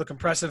 Mississippi State look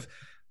impressive.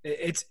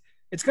 It's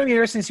going to be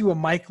interesting to see what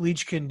Mike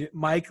Leach can do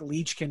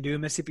in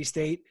Mississippi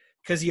State,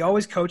 because he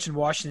always coached in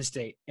Washington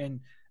State.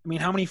 And I mean,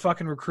 how many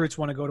fucking recruits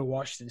want to go to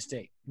Washington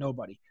State?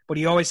 Nobody. But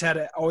he always had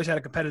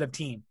a competitive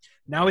team.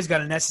 Now he's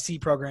got an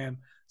SEC program.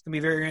 It's going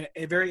to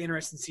be very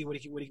interesting to see what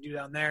he can do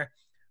down there.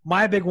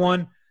 My big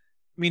one, I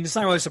mean, it's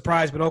not really a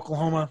surprise, but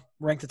Oklahoma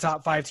ranked the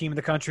top 5 team in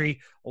the country,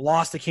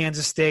 lost to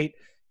Kansas State.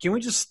 Can we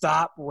just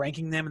stop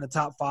ranking them in the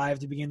top 5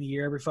 to begin the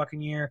year every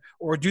fucking year?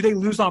 Or do they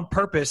lose on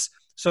purpose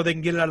so they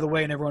can get it out of the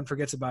way and everyone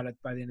forgets about it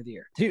by the end of the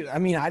year? Dude, I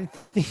mean, I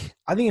think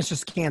it's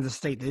just Kansas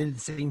State. They did the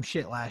same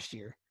shit last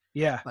year.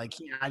 Yeah. Like,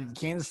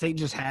 Kansas State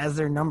just has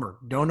their number.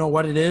 Don't know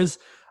what it is.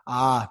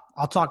 I'll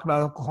talk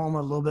about Oklahoma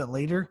a little bit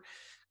later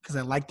because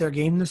I like their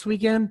game this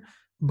weekend.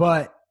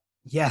 But,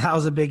 yeah, that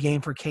was a big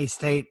game for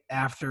K-State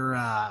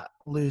after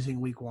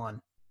losing week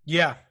 1.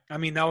 Yeah. I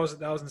mean, that was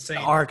insane.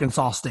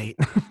 Arkansas State.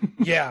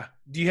 Yeah.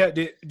 Do you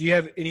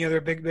have any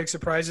other big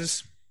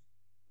surprises?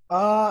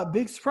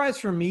 Big surprise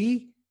for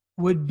me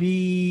would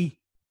be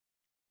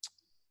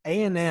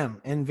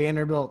A&M and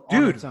Vanderbilt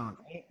on its own.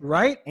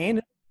 Right?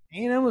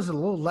 A&M was a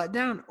little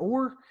letdown,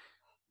 or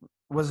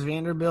is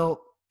Vanderbilt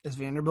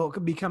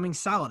becoming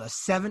solid? A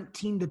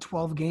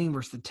 17-12 game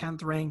versus the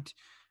 10th ranked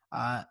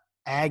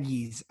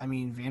Aggies. I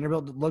mean,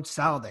 Vanderbilt looked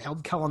solid. They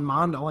held Kellen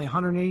Mond to only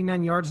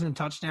 189 yards and a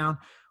touchdown,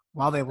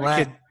 while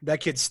that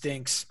kid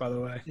stinks, by the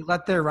way. They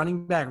let their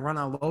running back run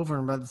all over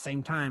him, but at the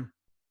same time,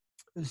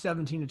 it was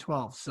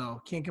 17-12.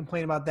 So can't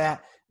complain about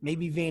that.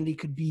 Maybe Vandy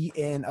could be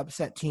an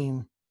upset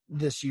team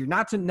this year,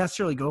 not to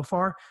necessarily go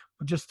far,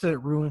 but just to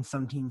ruin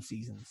some team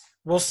seasons.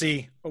 We'll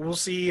see. We'll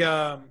see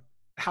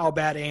how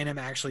bad A&M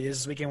actually is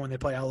this weekend when they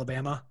play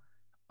Alabama.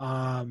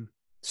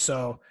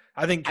 So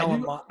I think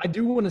I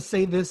do want to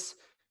say this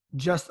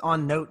just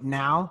on note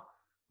now.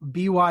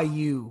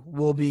 BYU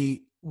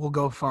will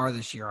go far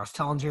this year. I was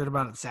telling Jared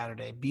about it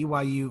Saturday.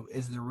 BYU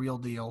is the real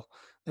deal.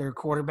 Their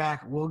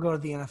quarterback will go to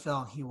the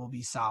NFL, and he will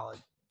be solid.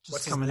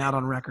 Just coming out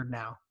on record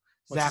now.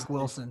 Zach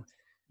Wilson.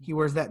 He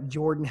wears that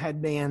Jordan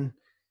headband.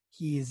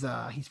 He's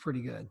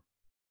pretty good.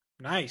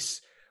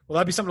 Nice. Well,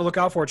 that'd be something to look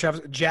out for,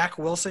 Travis. Jack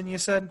Wilson, you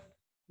said?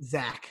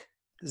 Zach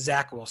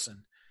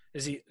Wilson.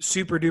 Is he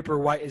super duper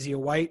white? Is he a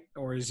white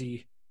or is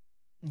he?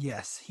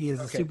 Yes, he is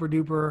a super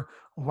duper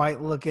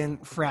white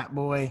looking frat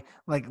boy.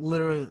 Like,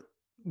 literally,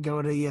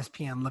 go to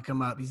ESPN, look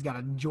him up. He's got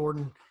a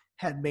Jordan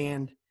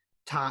headband,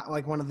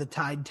 like one of the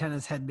Tide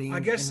tennis headbands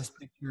in his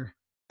picture.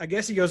 I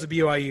guess he goes to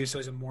BYU, so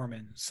he's a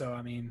Mormon. So,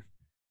 I mean.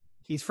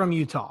 He's from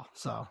Utah,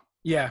 so.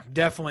 Yeah,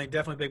 definitely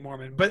big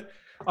Mormon. But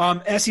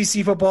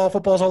SEC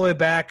football's all the way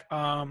back.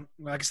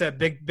 Like I said,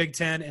 Big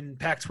Ten and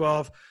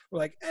Pac-12. We're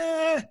like,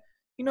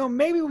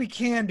 maybe we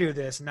can do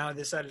this. And now they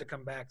decided to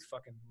come back.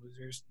 Fucking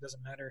losers.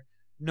 Doesn't matter.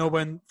 No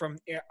one from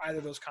either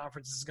of those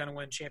conferences is going to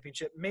win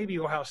championship. Maybe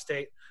Ohio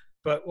State.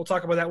 But we'll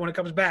talk about that when it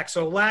comes back.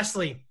 So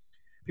lastly,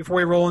 before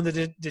we roll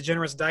into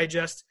Degenerates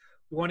Digest,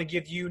 we want to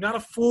give you not a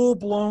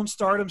full-blown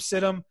stardom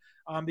sit-em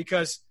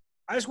because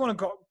I just want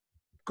to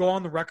go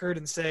on the record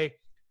and say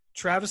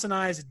Travis and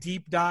I's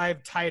deep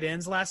dive tight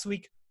ends last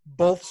week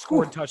both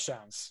scored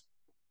touchdowns.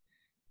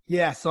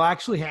 Yeah, so I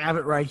actually have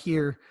it right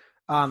here.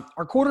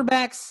 Our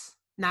quarterbacks,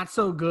 not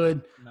so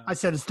good. No. I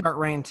said to start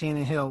Ryan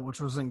Tannehill, which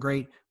wasn't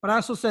great. But I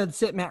also said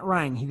sit Matt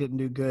Ryan. He didn't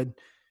do good.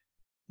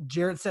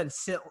 Jared said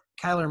sit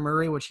Kyler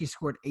Murray, which he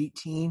scored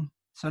 18.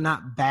 So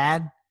not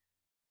bad.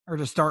 Or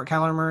to start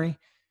Kyler Murray.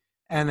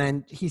 And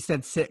then he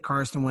said sit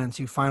Carson Wentz,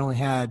 who finally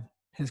had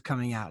his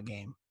coming out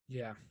game.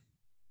 Yeah.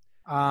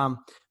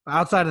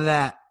 Outside of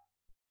that,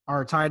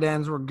 our tight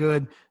ends were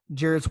good.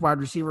 Jared's wide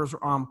receivers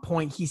were on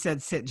point. He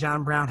said sit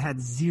John Brown, had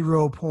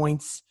 0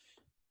 points.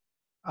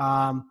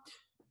 My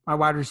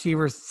wide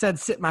receivers said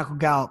sit Michael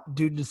Gallup.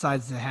 Dude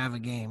decides to have a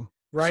game.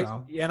 Right.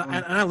 So, yeah,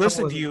 and I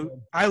listened to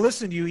you. I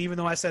listened to you even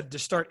though I said to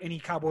start any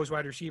Cowboys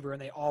wide receiver,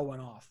 and they all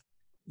went off.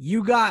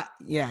 You got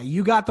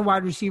the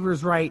wide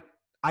receivers right.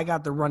 I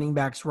got the running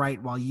backs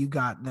right while you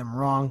got them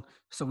wrong.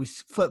 So we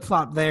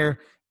flip-flop there.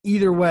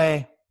 Either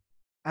way,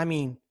 I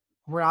mean,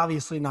 we're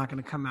obviously not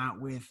going to come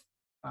out with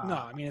No,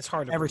 I mean, it's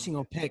hard to every believe.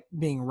 single pick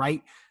being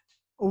right.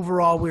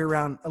 Overall, we're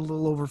around a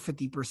little over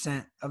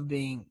 50% of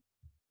being,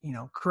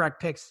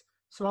 correct picks.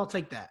 So I'll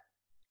take that.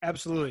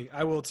 Absolutely.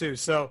 I will too.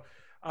 So,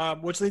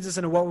 which leads us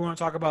into what we want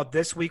to talk about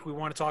this week. We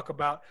want to talk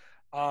about,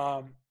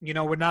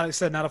 we're not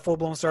a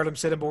full-blown stardom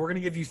sit-in, but we're going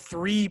to give you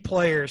 3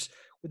 players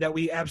that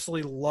we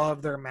absolutely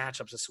love their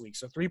matchups this week.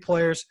 So 3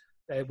 players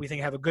that we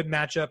think have a good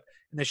matchup,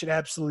 and they should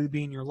absolutely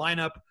be in your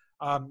lineup.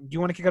 Do you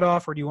want to kick it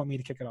off, or do you want me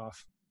to kick it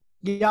off?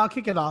 Yeah, I'll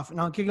kick it off, and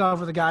I'll kick it off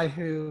with a guy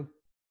who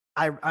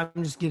I'm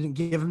just going to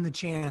give him the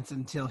chance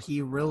until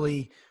he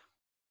really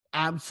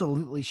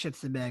absolutely shits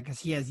the bed, because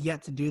he has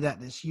yet to do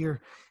that this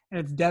year, and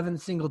it's Devin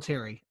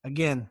Singletary.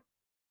 Again,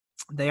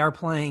 they are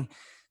playing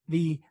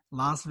the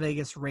Las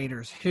Vegas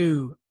Raiders,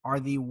 who are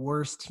the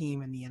worst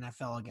team in the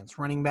NFL against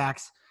running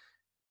backs.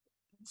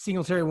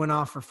 Singletary went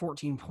off for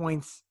 14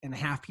 points in a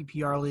half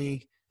PPR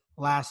league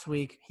last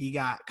week. He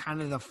got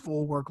kind of the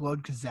full workload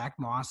because Zach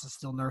Moss is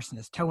still nursing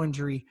his toe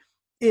injury.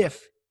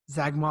 If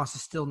Zach Moss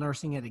is still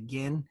nursing it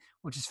again,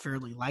 which is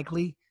fairly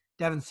likely,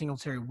 Devin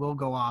Singletary will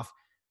go off.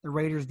 The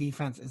Raiders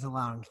defense is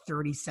allowing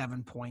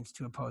 37 points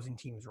to opposing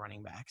teams'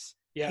 running backs.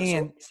 Yeah,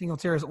 and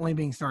Singletary is only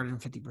being started in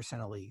 50%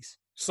 of leagues.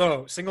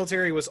 So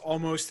Singletary was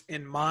almost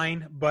in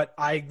mine, but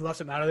I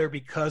left him out of there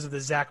because of the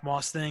Zach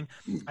Moss thing.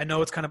 I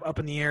know it's kind of up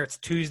in the air. It's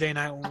Tuesday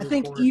night. I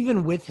think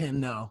even with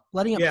him, though,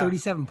 letting up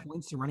 37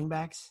 points to running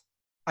backs.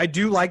 I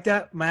do like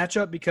that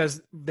matchup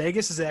because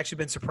Vegas has actually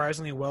been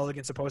surprisingly well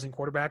against opposing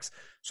quarterbacks.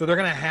 So they're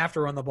going to have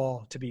to run the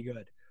ball to be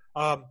good.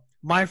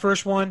 My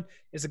first one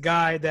is a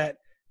guy that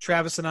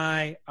Travis and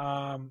I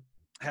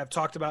have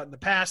talked about in the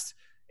past,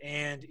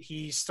 and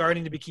he's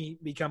starting to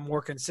become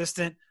more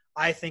consistent,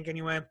 I think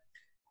anyway.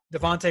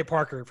 Devontae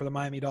Parker for the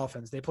Miami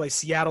Dolphins. They play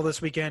Seattle this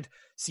weekend.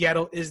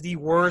 Seattle is the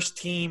worst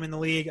team in the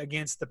league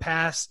against the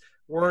pass,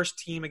 worst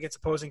team against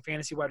opposing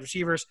fantasy wide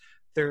receivers.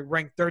 They're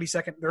ranked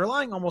 32nd. They're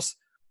allowing almost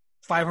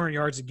 500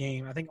 yards a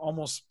game. I think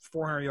almost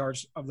 400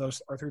 yards of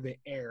those are through the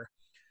air.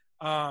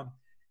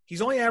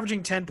 He's only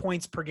averaging 10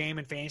 points per game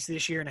in fantasy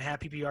this year in a half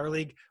PPR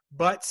league,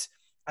 but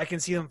I can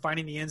see them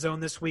finding the end zone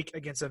this week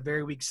against a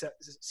very weak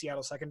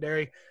Seattle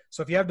secondary.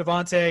 So if you have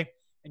Devontae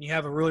and you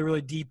have a really,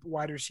 really deep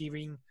wide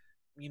receiving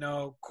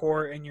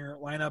core in your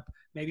lineup,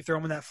 maybe throw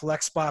him in that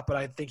flex spot, but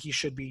I think he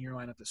should be in your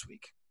lineup this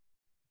week.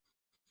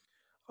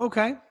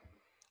 Okay.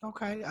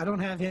 I don't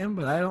have him,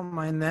 but I don't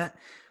mind that.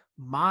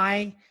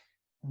 My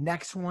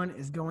next one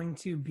is going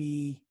to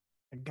be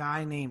a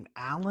guy named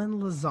Allen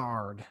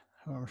Lazard,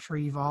 who I'm sure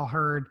you've all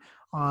heard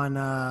on,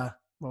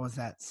 what was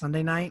that,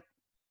 Sunday night?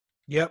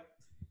 Yep.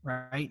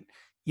 Right?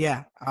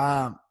 Yeah.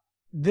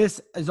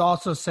 This is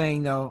also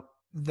saying, though,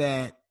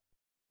 that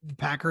the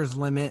Packers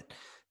limit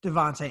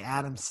Devontae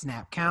Adams'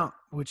 snap count,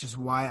 which is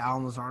why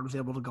Allen Lazard was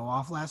able to go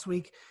off last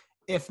week.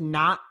 If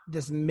not,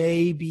 this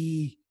may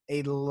be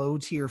a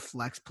low-tier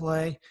flex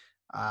play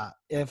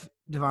if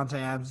Devontae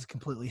Adams is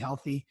completely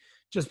healthy,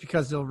 just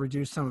because they'll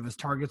reduce some of his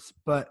targets.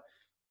 But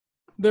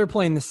they're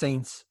playing the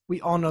Saints.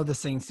 We all know the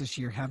Saints this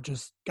year have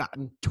just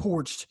gotten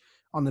torched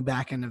on the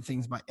back end of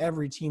things by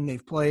every team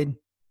they've played.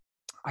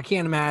 I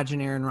can't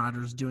imagine Aaron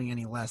Rodgers doing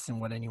any less than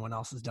what anyone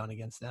else has done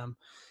against them.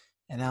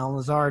 And Allen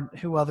Lazard,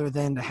 who other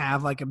than to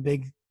have like a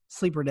big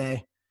sleeper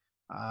day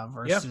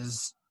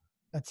versus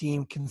a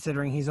team,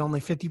 considering he's only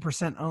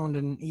 50% owned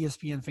in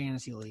ESPN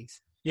fantasy leagues.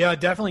 Yeah,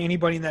 definitely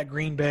anybody in that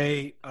Green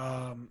Bay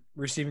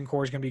receiving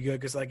core is going to be good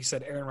because, like you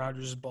said, Aaron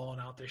Rodgers is balling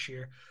out this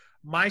year.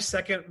 My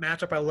second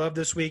matchup I love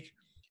this week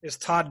is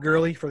Todd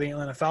Gurley for the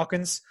Atlanta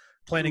Falcons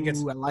playing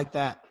against. I like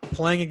that.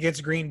 Playing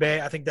against Green Bay.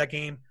 I think that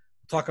game.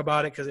 Talk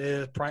about it because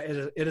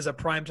it is a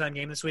primetime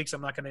game this week, so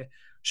I'm not going to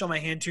show my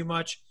hand too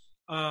much.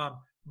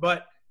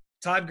 But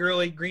Todd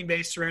Gurley, Green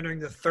Bay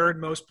surrendering the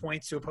third most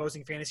points to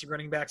opposing fantasy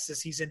running backs this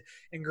season,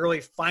 and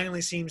Gurley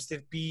finally seems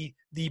to be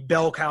the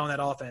bell cow in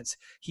that offense.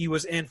 He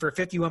was in for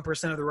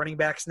 51% of the running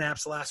back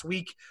snaps last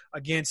week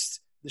against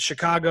the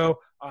Chicago,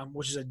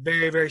 which is a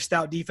very, very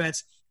stout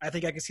defense. I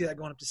think I can see that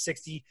going up to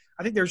 60.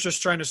 I think they're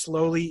just trying to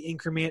slowly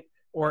increment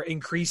or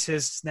increase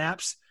his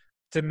snaps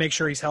to make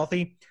sure he's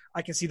healthy.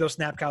 I can see those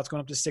snap counts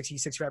going up to 60,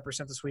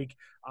 65% this week,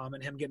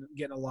 and him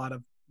getting a lot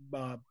of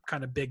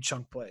kind of big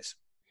chunk plays.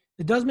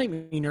 It does make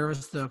me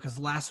nervous, though, because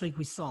last week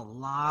we saw a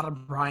lot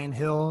of Brian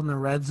Hill in the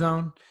red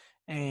zone,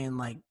 and,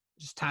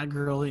 just Todd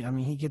Gurley,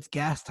 he gets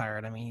gas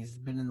tired. He's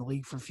been in the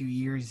league for a few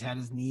years. He's had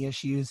his knee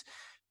issues.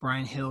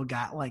 Brian Hill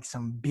got,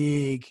 some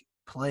big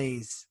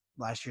plays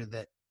last year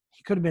that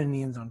he could have been in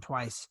the end zone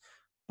twice.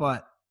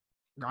 But,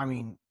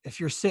 if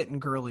you're sitting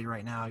Gurley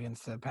right now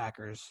against the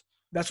Packers.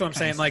 That's what I'm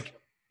saying.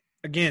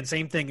 Again,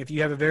 same thing. If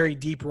you have a very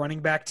deep running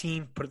back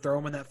team, throw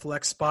him in that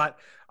flex spot.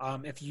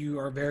 If you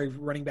are very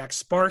running back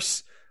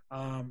sparse,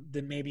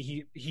 then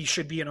maybe he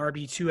should be an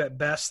RB2 at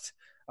best.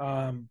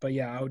 But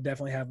yeah, I would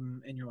definitely have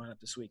him in your lineup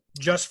this week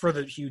just for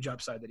the huge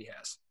upside that he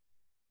has.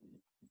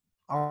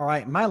 All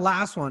right. My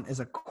last one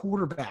is a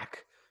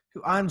quarterback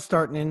who I'm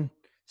starting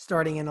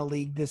in a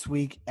league this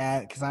week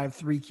because I have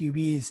 3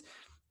 QBs,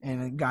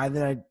 and a guy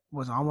that I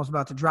was almost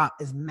about to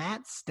drop is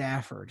Matt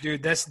Stafford.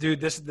 This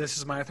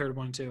is my third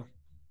one too.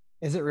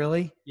 Is it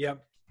really?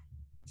 Yep.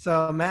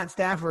 So Matt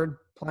Stafford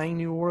playing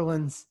New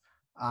Orleans.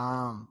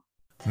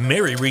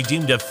 Mary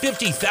redeemed a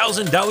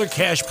 $50,000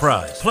 cash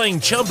prize playing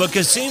Chumba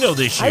Casino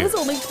this year. I was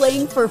only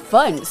playing for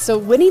fun, so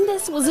winning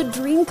this was a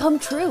dream come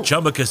true.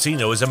 Chumba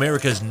Casino is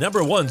America's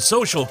 #1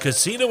 social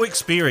casino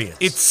experience.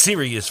 It's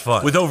serious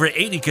fun. With over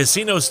 80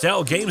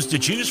 casino-style games to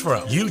choose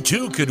from, you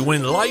too could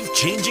win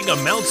life-changing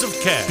amounts of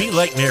cash. Be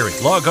like Mary.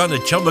 Log on to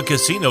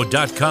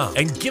ChumbaCasino.com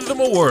and give them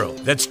a whirl.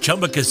 That's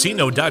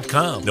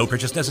ChumbaCasino.com. No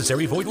purchase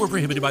necessary. Void where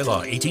prohibited by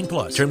law. 18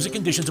 plus. Terms and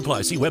conditions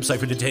apply. See website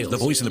for details. The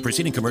voice in the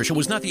preceding commercial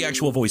was not the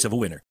actual voice of a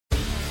winner.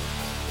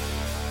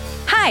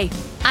 Hi,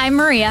 I'm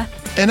Maria.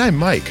 And I'm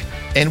Mike.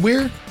 And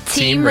we're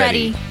Team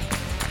Ready.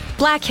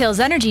 Black Hills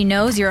Energy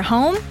knows your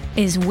home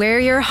is where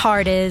your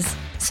heart is,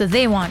 so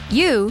they want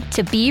you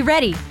to be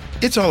ready.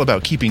 It's all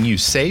about keeping you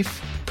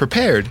safe,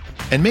 prepared,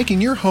 and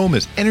making your home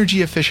as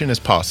energy efficient as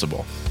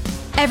possible.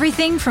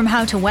 Everything from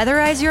how to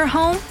weatherize your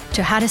home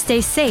to how to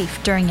stay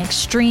safe during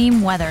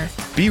extreme weather.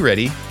 Be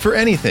ready for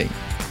anything.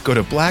 Go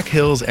to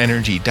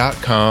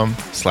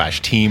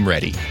blackhillsenergy.com/team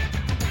ready.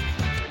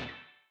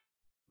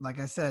 Like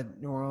I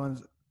said, New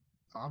Orleans.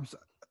 I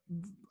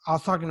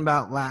was talking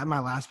about my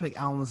last pick,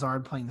 Allen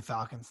Lazard playing the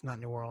Falcons, not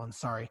New Orleans.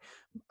 Sorry.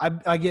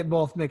 I get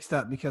both mixed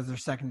up because their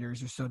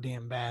secondaries are so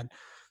damn bad.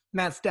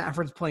 Matt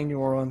Stafford's playing New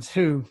Orleans,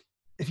 who,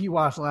 if you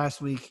watched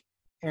last week,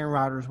 Aaron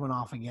Rodgers went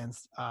off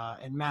against.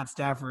 And Matt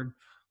Stafford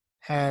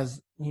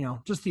has,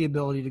 just the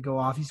ability to go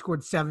off. He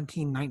scored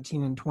 17,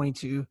 19, and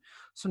 22.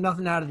 So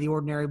nothing out of the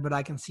ordinary, but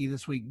I can see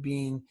this week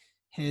being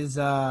his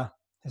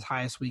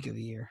highest week of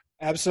the year.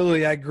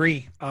 Absolutely, I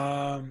agree.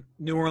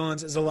 New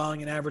Orleans is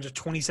allowing an average of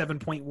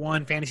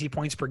 27.1 fantasy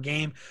points per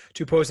game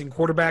to opposing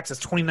quarterbacks.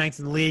 That's 29th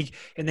in the league,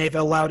 and they've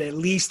allowed at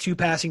least 2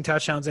 passing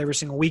touchdowns every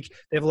single week.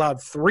 They've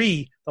allowed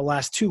 3 the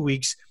last 2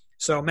 weeks.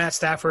 So Matt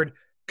Stafford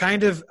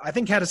kind of, I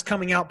think, had his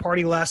coming out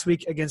party last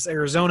week against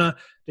Arizona.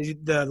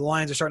 The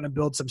Lions are starting to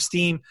build some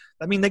steam.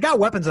 I mean, they got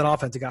weapons on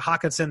offense. They got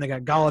Hockenson, they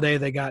got Galladay,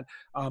 they got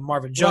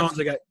Marvin Jones,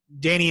 they got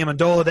Danny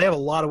Amendola. They have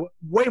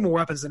way more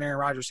weapons than Aaron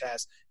Rodgers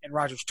has, and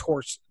Rodgers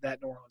torched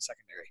that New Orleans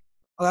secondary.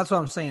 Well, that's what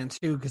I'm saying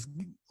too, because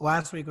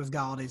last week was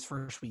Galladay's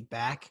first week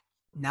back.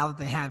 Now that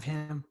they have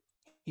him,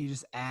 he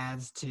just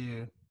adds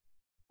to,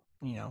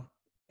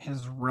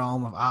 his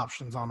realm of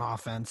options on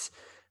offense.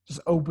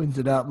 Just opens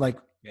it up. Like,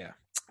 yeah.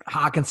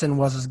 Hockenson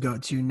was his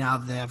go-to. Now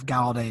that they have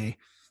Galladay,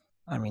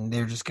 I mean,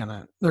 they're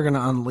gonna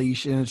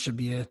unleash, and it should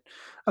be a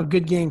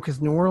good game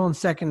because New Orleans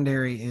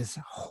secondary is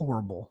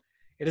horrible.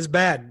 It is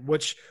bad,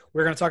 which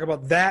we're going to talk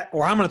about that,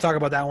 or I'm going to talk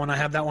about that one. I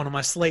have that one on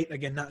my slate.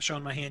 Again, not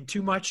showing my hand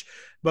too much,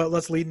 but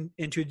let's lead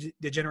into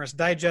Degenerous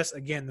Digest.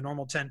 Again, the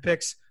normal 10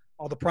 picks,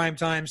 all the prime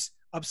times,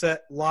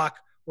 upset, lock.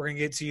 We're going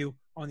to get to you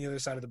on the other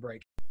side of the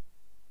break.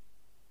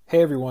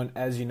 Hey everyone,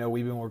 as you know,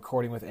 we've been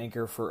recording with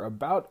Anchor for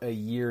about a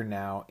year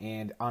now,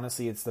 and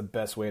honestly, it's the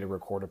best way to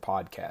record a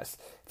podcast.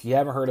 If you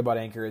haven't heard about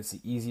Anchor, it's the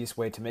easiest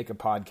way to make a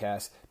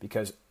podcast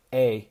because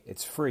A,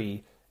 it's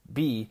free,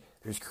 B,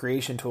 there's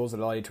creation tools that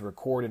allow you to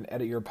record and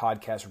edit your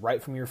podcast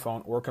right from your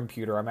phone or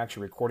computer. I'm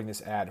actually recording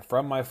this ad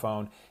from my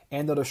phone,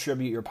 and they'll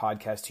distribute your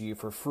podcast to you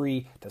for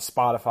free to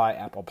Spotify,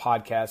 Apple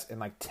Podcasts,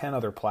 and like 10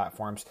 other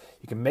platforms.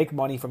 You can make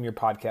money from your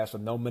podcast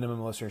with no minimum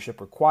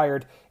listenership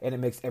required, and it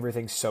makes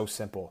everything so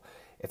simple.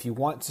 If you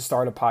want to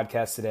start a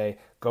podcast today,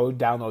 go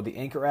download the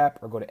Anchor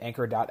app or go to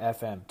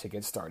anchor.fm to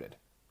get started.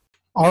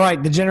 All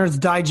right, Degenerates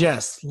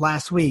Digest.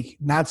 Last week,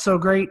 not so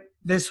great.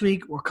 This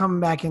week, we're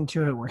coming back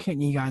into it. We're hitting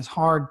you guys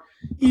hard,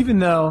 even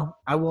though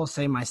I will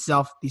say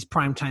myself, these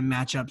primetime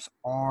matchups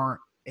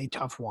are a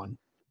tough one.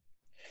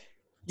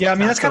 Yeah, I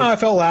mean, that's kind of how I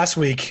felt last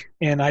week,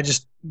 and I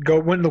just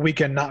went into the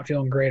weekend not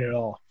feeling great at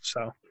all.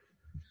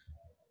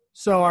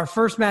 So our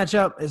first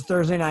matchup is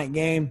Thursday night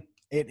game.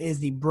 It is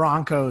the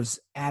Broncos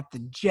at the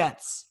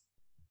Jets.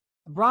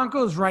 The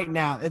Broncos right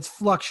now, it's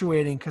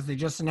fluctuating because they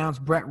just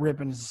announced Brett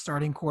Rippon as the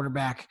starting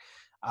quarterback.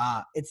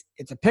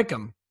 It's a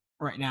pick'em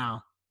right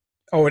now.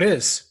 Oh, it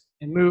is.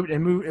 It moved.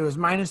 It was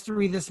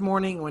 -3 this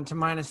morning. It went to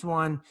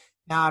 -1.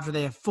 Now, after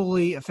they have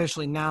fully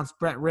officially announced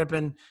Brett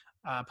Rippon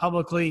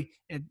publicly,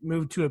 it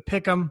moved to a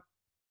pick'em.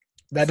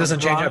 That doesn't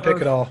change our pick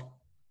at all.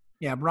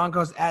 Yeah,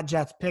 Broncos at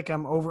Jets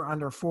pick'em over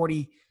under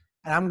 40.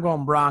 And I'm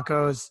going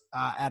Broncos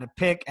at a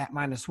pick at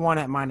 -1,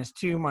 at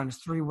 -2,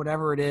 -3,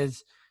 whatever it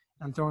is.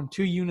 I'm throwing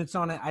 2 units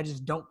on it. I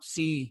just don't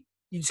see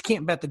 – you just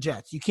can't bet the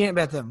Jets. You can't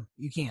bet them.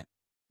 You can't.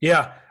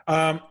 Yeah.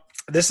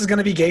 This is going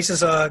to be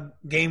Gase's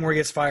game where he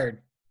gets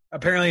fired.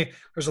 Apparently,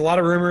 there's a lot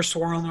of rumors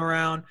swirling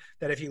around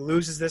that if he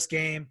loses this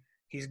game,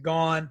 he's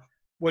gone,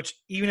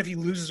 which even if he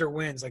loses or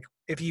wins, like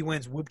if he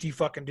wins,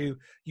 whoop-de-fucking-do,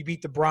 you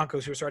beat the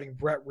Broncos who are starting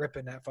Brett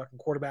Rippon, that fucking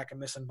quarterback, and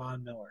missing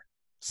Von Miller.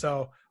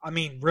 So, I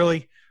mean,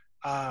 really –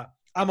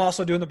 I'm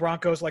also doing the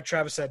Broncos, like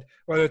Travis said,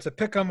 whether it's a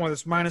pick 'em, whether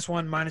it's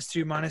 -1,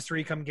 -2,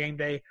 -3 come game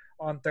day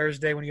on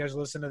Thursday when you guys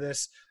listen to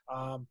this.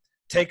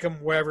 Take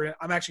them wherever.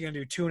 I'm actually going to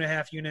do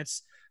 2.5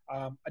 units.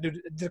 I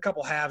did a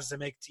couple halves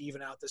to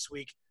even out this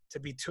week to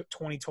be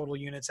 20 total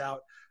units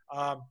out.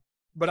 But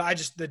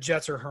the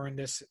Jets are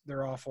horrendous.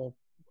 They're awful.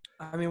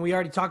 I mean, we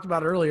already talked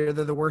about earlier.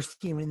 They're the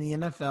worst team in the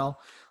NFL.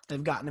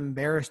 They've gotten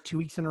embarrassed 2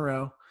 weeks in a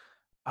row.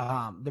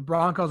 The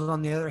Broncos,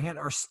 on the other hand,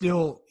 are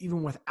still,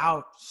 even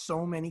without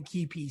so many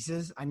key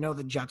pieces. I know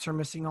the Jets are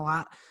missing a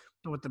lot,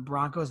 but with the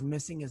Broncos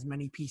missing as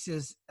many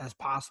pieces as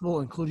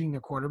possible, including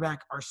their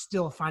quarterback, are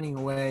still finding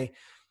a way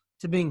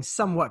to being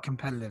somewhat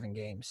competitive in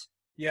games.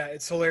 Yeah,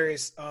 it's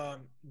hilarious.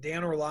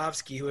 Dan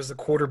Orlovsky, who is the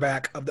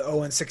quarterback of the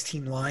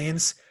 0-16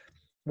 Lions,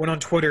 went on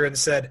Twitter and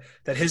said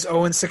that his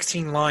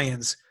 0-16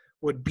 Lions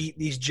would beat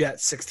these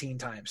Jets 16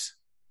 times.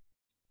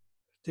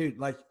 Dude,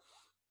 like,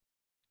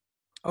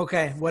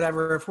 okay,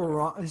 whatever. If we're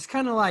wrong, it's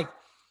kind of like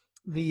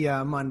the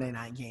Monday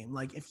night game.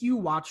 Like, if you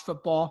watch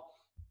football,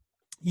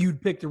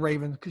 you'd pick the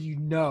Ravens because you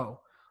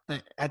know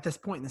that at this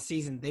point in the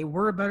season, they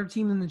were a better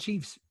team than the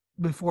Chiefs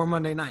before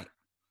Monday night.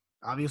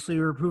 Obviously,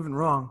 we were proven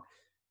wrong.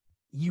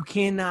 You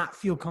cannot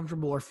feel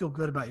comfortable or feel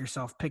good about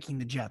yourself picking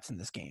the Jets in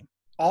this game.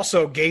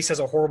 Also, Gase has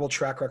a horrible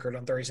track record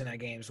on Thursday night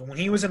games. When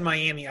he was in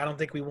Miami, I don't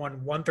think we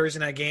won one Thursday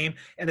night game.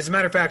 And as a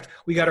matter of fact,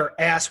 we got our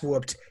ass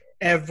whooped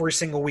every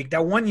single week.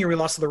 That one year we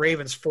lost to the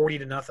Ravens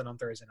 40-0 on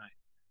Thursday night.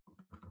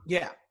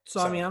 Yeah. So,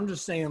 I mean, I'm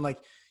just saying, like,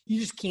 you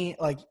just can't,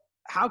 like,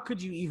 how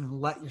could you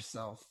even let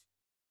yourself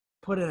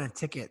put in a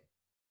ticket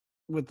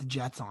with the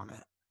Jets on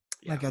it?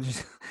 Yeah. Like,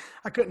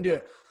 I couldn't do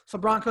it. So,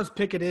 Broncos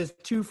pick it is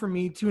 2 for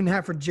me,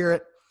 2.5 for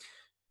Jarrett.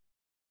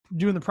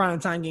 Doing the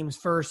primetime games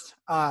first.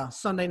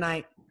 Sunday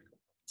night,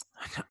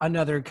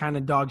 another kind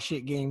of dog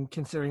shit game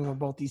considering where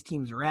both these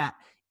teams are at.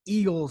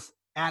 Eagles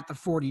at the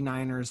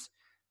 49ers.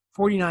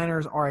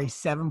 49ers are a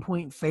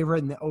 7-point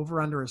favorite, and the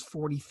over-under is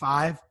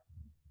 45.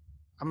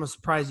 I'm going to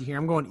surprise you here.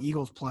 I'm going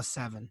Eagles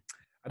 +7.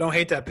 I don't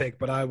hate that pick,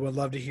 but I would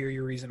love to hear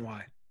your reason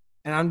why.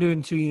 And I'm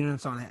doing 2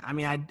 units on it. I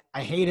mean,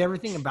 I hate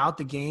everything about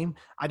the game.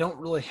 I don't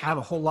really have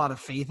a whole lot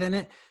of faith in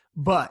it.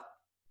 But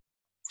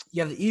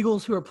you have the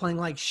Eagles who are playing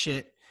like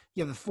shit.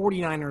 You have the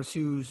 49ers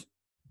whose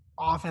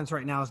offense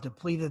right now is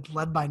depleted,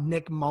 led by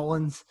Nick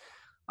Mullins.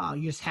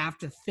 You just have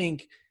to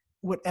think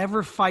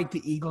whatever fight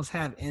the Eagles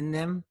have in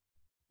them,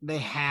 they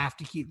have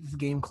to keep this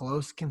game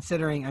close,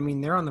 considering, I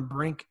mean, they're on the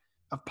brink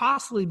of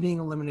possibly being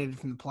eliminated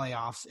from the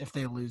playoffs if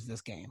they lose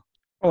this game.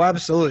 Oh,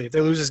 absolutely. If they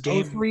lose this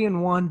game.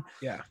 3-1.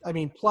 Yeah. I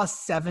mean,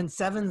 +7.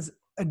 7's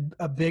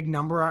a big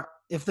number.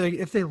 If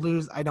they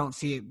lose, I don't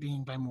see it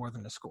being by more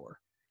than a score.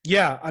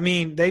 Yeah, I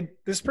mean, this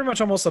is pretty much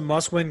almost a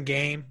must-win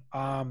game.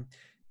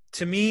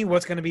 To me,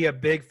 what's going to be a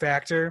big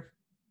factor,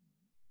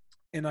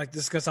 and like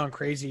this is going to sound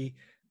crazy,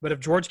 but if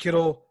George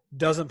Kittle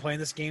doesn't play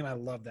in this game, I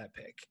love that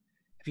pick.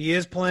 If he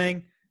is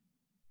playing,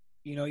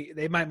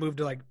 they might move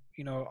to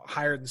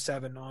higher than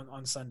 7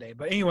 on Sunday.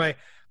 But anyway,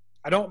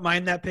 I don't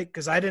mind that pick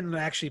because I didn't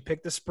actually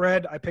pick the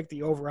spread. I picked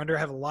the over-under. I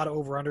have a lot of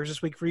over-unders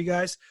this week for you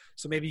guys,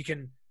 so maybe you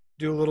can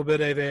do a little bit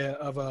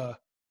of a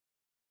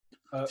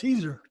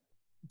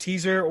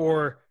teaser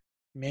or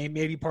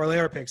maybe parlay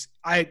our picks.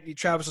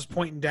 Travis was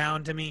pointing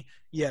down to me.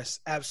 Yes,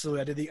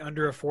 absolutely. I did the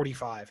under of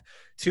 45.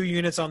 2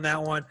 units on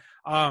that one.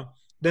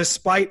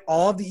 Despite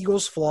all of the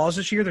Eagles' flaws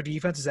this year, their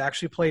defense has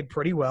actually played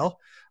pretty well.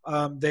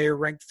 They're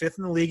ranked 5th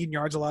in the league in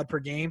yards allowed per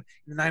game.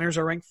 The Niners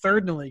are ranked 3rd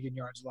in the league in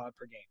yards allowed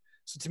per game.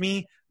 So to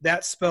me,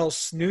 that spells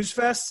snooze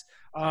fest.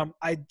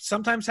 I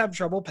sometimes have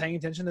trouble paying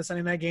attention to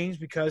Sunday night games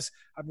because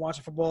I've been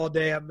watching football all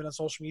day. I've been on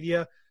social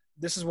media.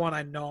 This is one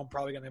I know I'm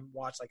probably going to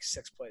watch like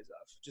 6 plays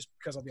of just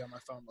because I'll be on my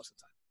phone most of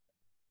the time.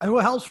 And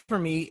what helps for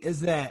me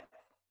is that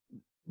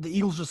the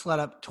Eagles just let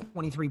up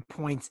 23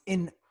 points,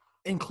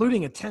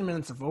 including a 10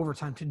 minutes of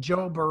overtime, to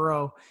Joe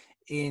Burrow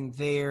in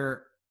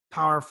their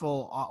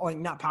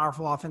not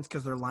powerful offense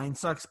because their line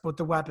sucks, but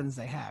the weapons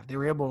they have. They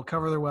were able to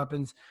cover their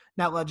weapons,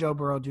 not let Joe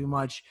Burrow do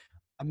much.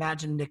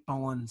 Imagine Nick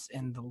Mullins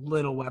and the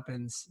little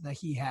weapons that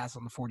he has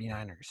on the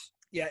 49ers.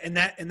 Yeah, in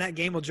that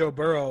game with Joe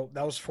Burrow,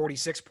 that was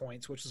 46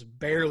 points, which was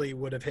barely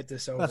would have hit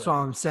this over. That's what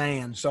I'm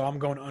saying. So I'm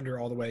going under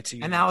all the way to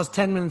you. And that was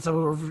 10 minutes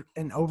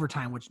in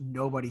overtime, which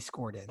nobody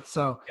scored in.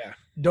 So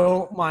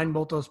Don't mind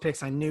both those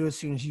picks. I knew as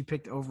soon as you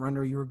picked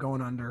over-under, you were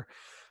going under.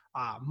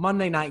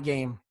 Monday night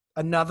game,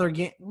 another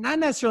game, not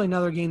necessarily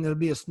another game that would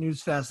be a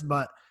snooze fest,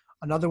 but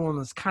another one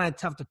that's kind of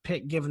tough to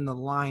pick given the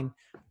line.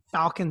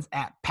 Falcons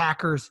at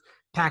Packers.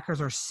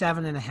 Packers are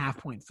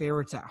 7.5-point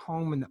favorites at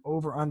home, and the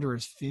over-under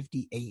is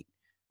 58.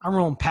 I'm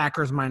rolling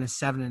Packers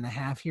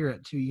 -7.5 here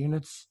at 2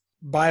 units.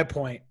 Buy a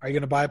point. Are you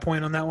going to buy a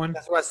point on that one?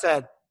 That's what I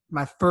said.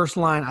 My first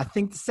line, I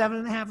think the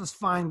 7.5 is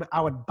fine, but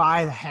I would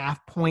buy the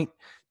half point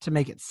to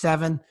make it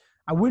 7.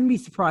 I wouldn't be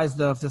surprised,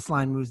 though, if this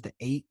line moves to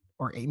 8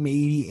 or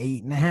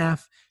maybe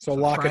 8.5. So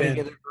lock it in.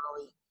 Get it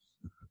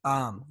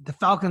early. The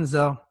Falcons,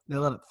 though, they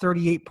let up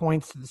 38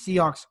 points to the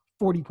Seahawks,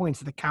 40 points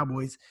to the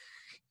Cowboys,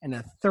 and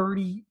a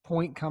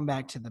 30-point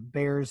comeback to the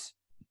Bears.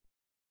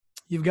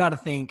 You've got to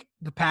think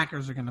the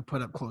Packers are going to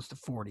put up close to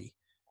 40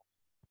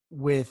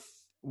 with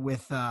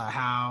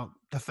how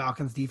the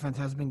Falcons defense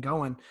has been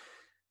going.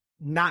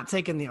 Not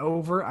taking the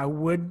over, I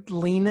would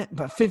lean it,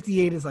 but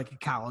 58 is like a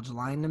college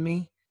line to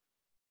me.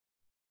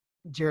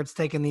 Jarrett's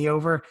taking the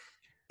over.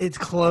 It's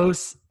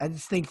close. I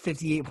just think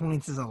 58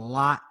 points is a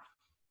lot.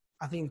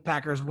 I think the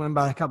Packers win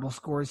by a couple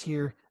scores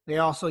here. They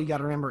also, you got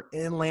to remember,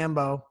 in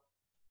Lambeau,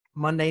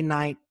 Monday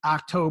night,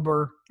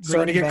 October.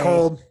 Starting to get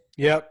cold.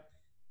 Yep.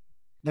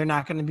 They're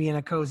not going to be in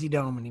a cozy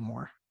dome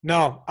anymore.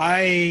 No,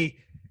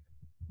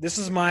 this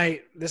is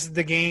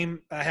the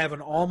game I have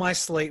on all my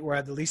slate where I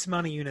have the least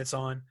amount of units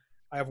on.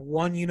 I have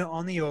 1 unit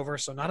on the over,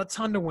 so not a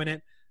ton to win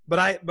it, but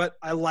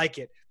I like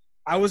it.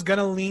 I was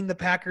gonna lean the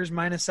Packers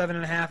minus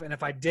 7.5, and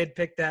if I did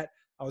pick that,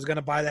 I was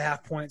gonna buy the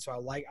half point. So I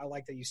like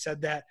that you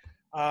said that.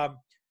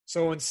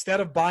 So instead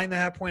of buying the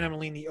half point, I'm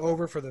gonna lean the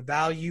over for the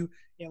value.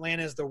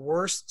 Atlanta is the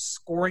worst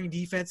scoring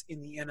defense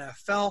in the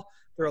NFL.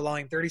 They're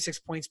allowing 36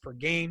 points per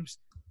game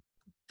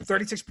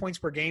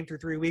through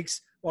 3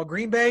 weeks, while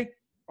Green Bay,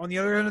 on the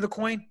other end of the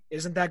coin,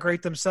 isn't that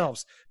great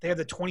themselves. They have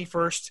the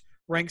 21st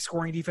ranked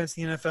scoring defense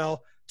in the NFL,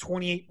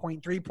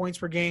 28.3 points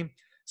per game.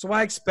 So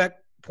I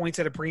expect points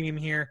at a premium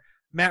here.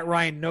 Matt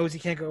Ryan knows he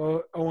can't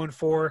go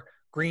 0-4.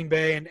 Green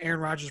Bay and Aaron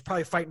Rodgers are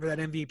probably fighting for that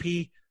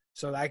MVP.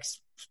 So I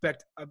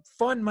expect a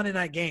fun Monday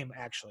night game,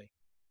 actually.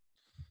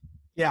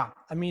 Yeah.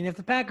 I mean, if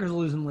the Packers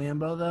lose in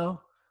Lambeau,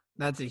 though,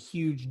 that's a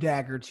huge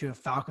dagger to a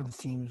Falcons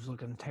team who's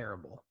looking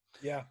terrible.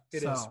 Yeah,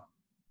 it is.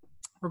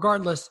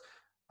 Regardless,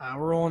 we're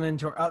rolling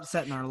into our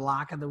upset and our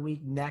lock of the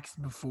week next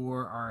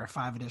before our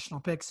 5 additional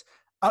picks.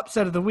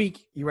 Upset of the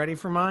week. You ready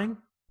for mine?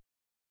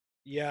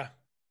 Yeah.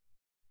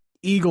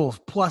 Eagles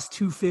plus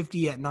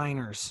 250 at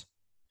Niners.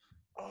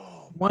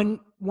 Oh, one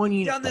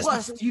unit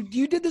plus.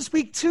 You did this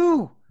week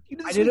too.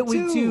 I did it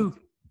week 2.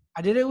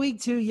 I did it week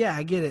 2. Yeah,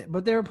 I get it.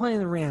 But they were playing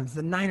the Rams.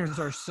 The Niners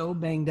are so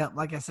banged up.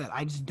 Like I said,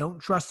 I just don't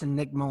trust in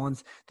Nick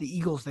Mullins. The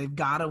Eagles, they've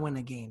got to win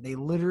a game. They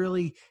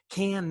literally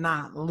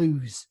cannot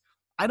lose.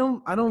 I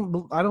don't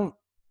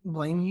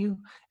blame you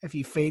if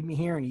you fade me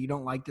here and you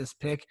don't like this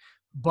pick,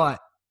 but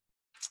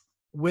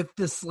with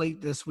this slate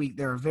this week,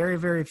 there are very,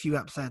 very few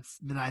upsets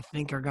that I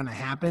think are going to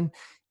happen.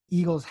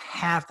 Eagles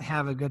have to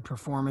have a good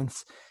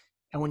performance.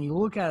 And when you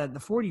look at it, the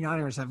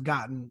 49ers have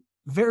gotten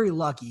very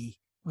lucky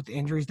with the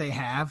injuries they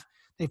have.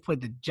 They've played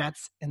the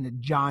Jets and the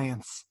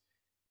Giants.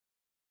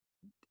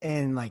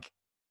 And,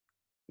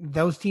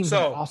 those teams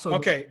are also –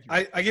 okay,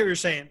 I get what you're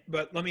saying,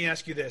 but let me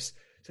ask you this.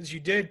 Since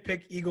you did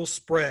pick Eagles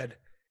spread,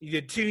 you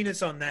did 2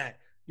 units on that.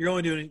 You're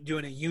only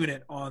doing a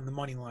unit on the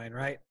money line,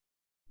 right?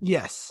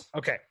 Yes.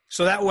 Okay.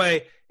 So that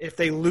way, if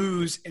they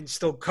lose and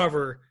still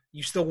cover,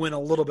 you still win a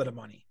little bit of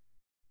money.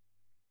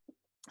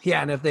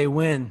 Yeah, and if they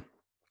win,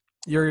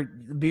 the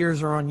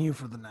beers are on you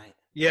for the night.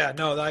 Yeah,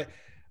 no,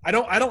 I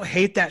don't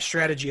hate that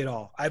strategy at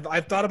all.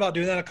 I've thought about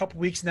doing that a couple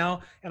weeks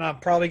now, and I'm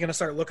probably going to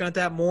start looking at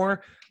that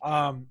more.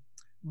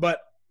 But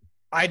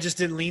I just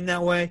didn't lean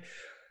that way.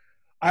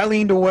 I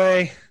leaned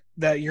away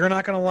that you're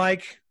not going to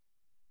like,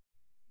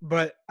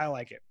 but I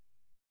like it.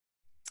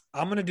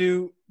 I'm going to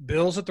do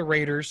Bills at the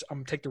Raiders. I'm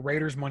going to take the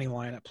Raiders money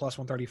line at plus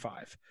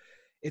 135.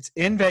 It's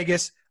in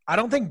Vegas. I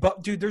don't think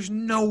 – dude, there's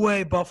no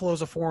way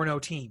Buffalo's a 4-0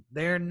 team.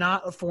 They're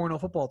not a 4-0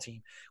 football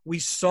team. We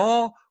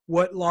saw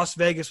what Las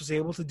Vegas was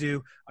able to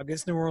do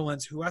against New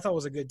Orleans, who I thought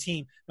was a good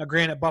team. Now,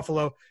 granted,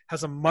 Buffalo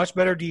has a much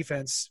better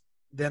defense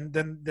than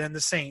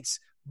the Saints,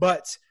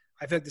 but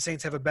I feel like the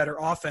Saints have a better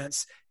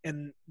offense.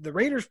 And the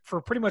Raiders, for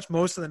pretty much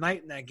most of the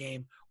night in that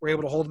game, were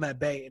able to hold them at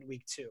bay in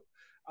week 2.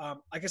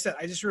 Like I said,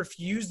 I just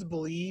refuse to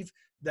believe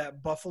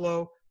that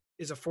Buffalo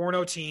is a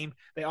 4-0 team.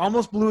 They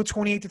almost blew a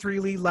 28-3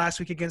 lead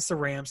last week against the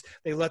Rams.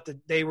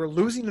 They were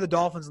losing to the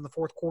Dolphins in the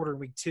fourth quarter in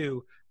week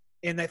 2,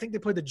 and I think they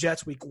played the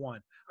Jets week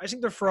 1. I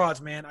think they're frauds,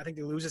 man. I think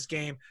they lose this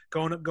game.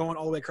 Going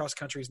all the way across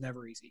country is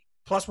never easy.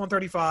 Plus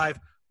 135,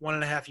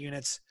 1.5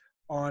 units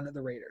on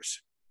the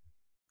Raiders.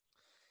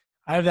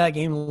 I have that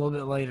game a little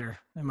bit later.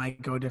 It might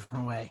go a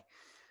different way.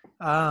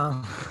 My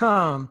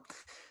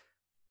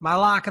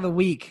lock of the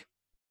week.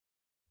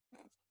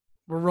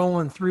 We're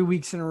rolling 3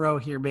 weeks in a row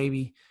here,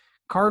 baby.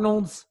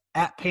 Cardinals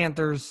at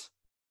Panthers.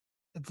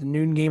 It's a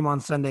noon game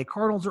on Sunday.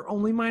 Cardinals are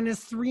only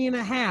minus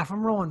 3.5.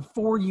 I'm rolling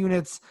 4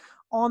 units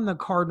on the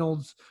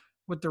Cardinals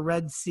with the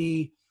Red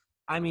Sea.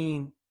 I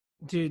mean,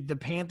 dude, the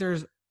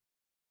Panthers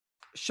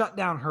shut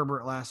down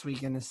Herbert last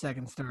week in his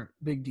second start.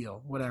 Big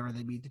deal. Whatever.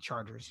 They beat the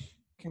Chargers.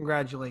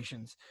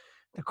 Congratulations.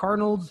 The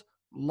Cardinals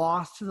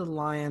lost to the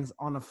Lions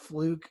on a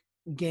fluke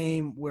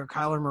game where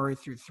Kyler Murray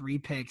threw 3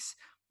 picks.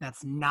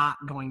 That's not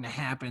going to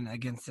happen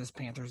against this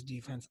Panthers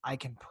defense. I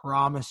can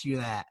promise you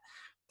that.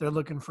 They're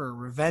looking for a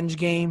revenge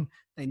game.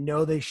 They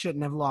know they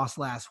shouldn't have lost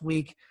last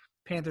week.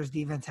 Panthers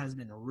defense has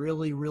been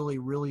really, really,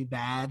 really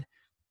bad.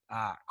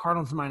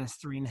 Cardinals minus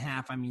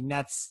 3.5. I mean,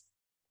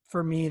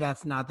 for me,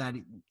 that's not that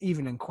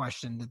even in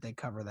question that they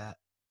cover that.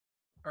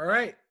 All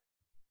right.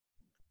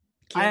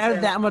 I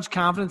have that much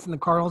confidence in the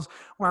Cardinals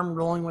where I'm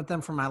rolling with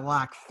them for my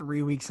lock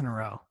 3 weeks in a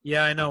row.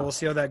 Yeah, I know. We'll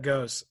see how that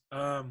goes.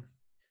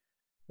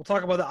 We'll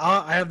talk about that.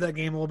 I have that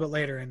game a little bit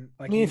later. And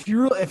if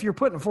you're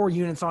putting 4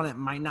 units on it,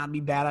 might not be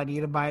a bad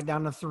idea to buy it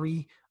down to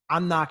 3.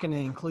 I'm not going to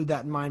include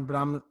that in mine, but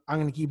I'm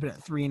going to keep it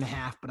at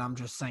 3.5. But I'm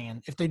just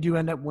saying, if they do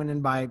end up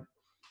winning by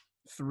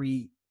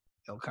 3,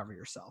 they'll cover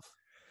yourself.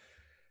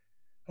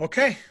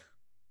 Okay.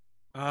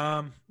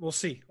 We'll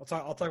see. I'll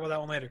talk about that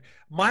one later.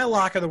 My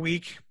lock of the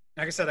week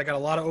Like I said, I got a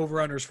lot of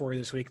over-unders for you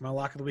this week. My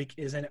lock of the week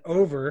is an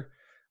over.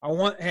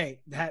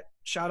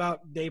 Shout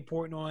out Dave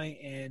Portnoy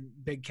and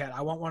Big Cat.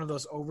 I want one of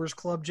those Overs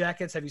Club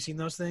jackets. Have you seen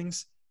those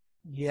things?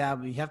 Yeah,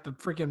 but you have to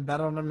freaking bet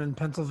on them in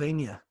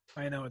Pennsylvania.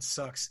 I know, it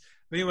sucks.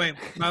 But anyway,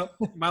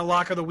 my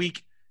lock of the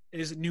week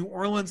is New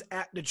Orleans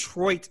at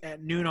Detroit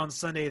at noon on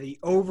Sunday. The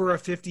over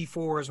of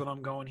 54 is what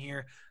I'm going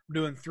here. I'm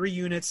doing 3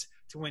 units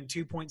to win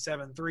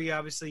 2.73,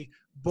 obviously.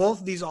 Both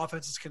of these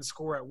offenses can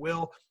score at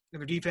will,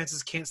 and their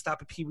defenses can't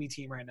stop a Pee Wee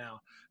team right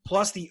now.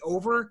 Plus,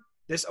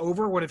 this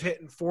over would have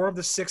hit in 4 of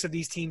the 6 of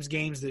these teams'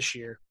 games this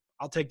year.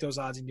 I'll take those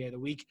odds any day of the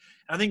week.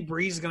 And I think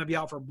Breeze is going to be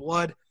out for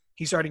blood.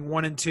 He's starting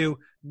 1 and 2.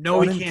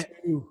 No, he can't.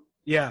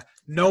 Yeah,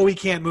 no, he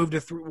can't move to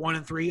 1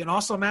 and 3. And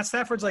also, Matt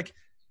Stafford's like,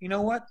 you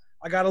know what?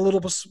 I got a little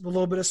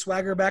bit of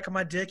swagger back on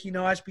my dick. You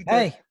know, I just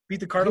beat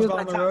the Cardinals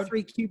on the road.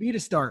 3 QB to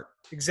start.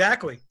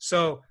 Exactly.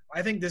 So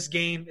I think this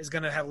game is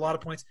going to have a lot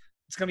of points.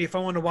 It's going to be a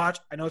fun one to watch.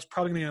 I know it's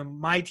probably going to be on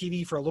my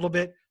TV for a little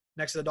bit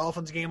next to the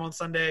Dolphins game on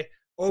Sunday.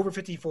 Over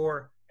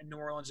 54 and New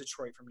Orleans,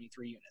 Detroit for me,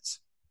 3 units.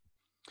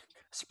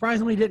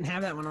 Surprisingly, didn't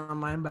have that one on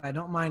mine, but I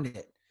don't mind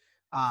it.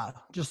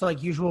 Just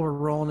like usual, we're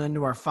rolling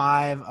into our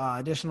 5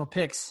 additional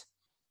picks.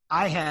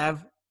 I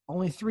have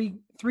only three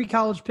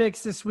college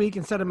picks this week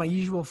instead of my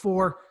usual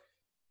 4.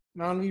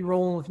 I'm going to be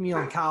rolling with me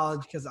on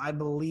college because I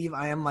believe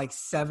I am like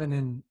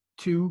 7-2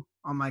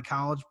 on my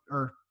college,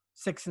 or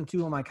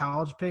 6-2 on my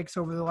college picks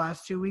over the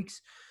last 2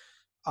 weeks.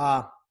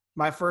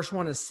 My first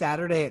one is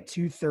Saturday at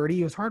 2:30.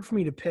 It was hard for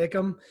me to pick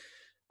them,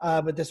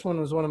 but this one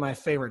was one of my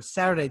favorites.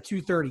 Saturday,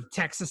 2:30,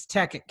 Texas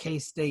Tech at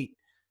K-State.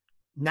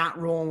 Not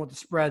rolling with the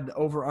spread. The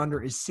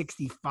over-under is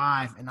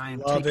 65, and I am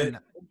taking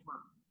the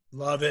over.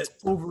 Love it.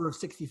 Over of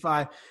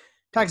 65.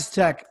 Texas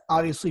Tech,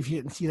 obviously, if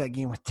you didn't see that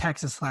game with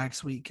Texas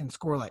last week, can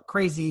score like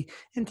crazy.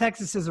 And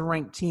Texas is a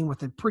ranked team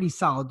with a pretty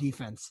solid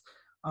defense.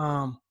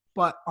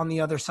 But on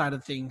the other side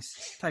of things,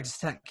 Texas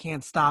Tech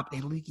can't stop a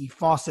leaky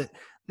faucet.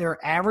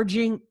 They're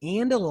averaging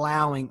and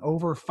allowing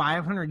over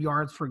 500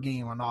 yards per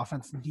game on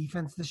offense and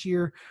defense this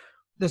year.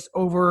 This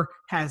over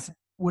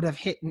would have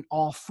hit in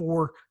all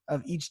 4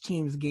 of each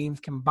team's games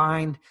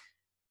combined.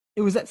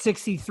 It was at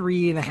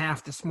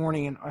 63.5 this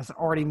morning and it's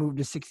already moved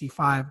to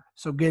 65.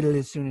 So get it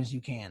as soon as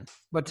you can,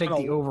 but take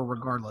the over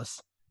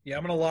regardless. Yeah,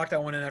 I'm going to lock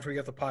that one in after we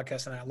get the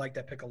podcast, and I like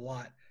that pick a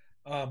lot.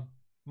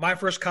 My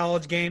first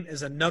college game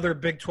is another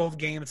Big 12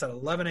 game. It's at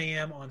 11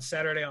 a.m. on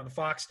Saturday on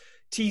Fox.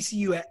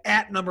 TCU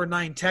at number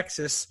 9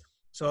 Texas,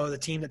 so the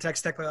team that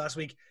Texas Tech played last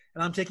week,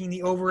 and I'm taking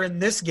the over in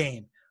this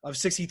game of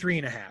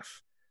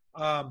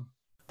 63.5.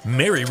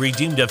 Mary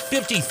redeemed a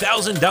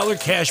 $50,000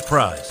 cash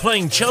prize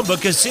playing Chumba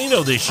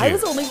Casino this year. I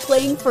was only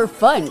playing for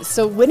fun,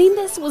 so winning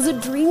this was a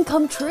dream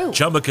come true.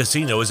 Chumba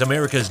Casino is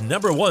America's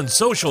 #1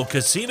 social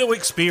casino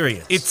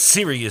experience. It's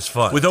serious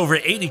fun. With over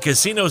 80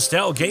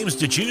 casino-style games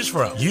to choose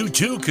from, you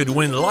too could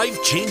win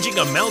life-changing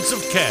amounts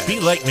of cash. Be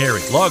like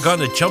Mary. Log on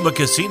to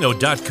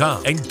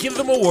ChumbaCasino.com and give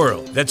them a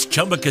whirl. That's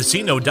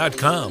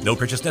ChumbaCasino.com. No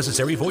purchase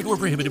necessary. Void where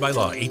prohibited by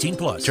law. 18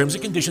 plus. Terms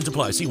and conditions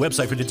apply. See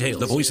website for details.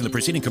 The voice in the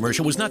preceding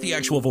commercial was not the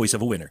actual voice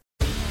of a winner.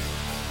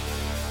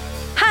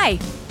 Hi,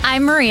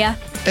 I'm Maria.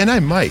 And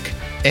I'm Mike.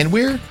 And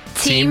we're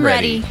Team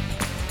Ready.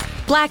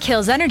 Black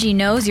Hills Energy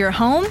knows your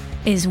home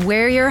is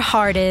where your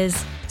heart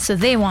is, so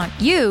they want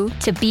you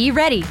to be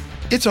ready.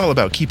 It's all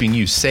about keeping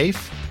you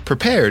safe,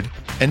 prepared,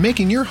 and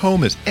making your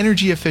home as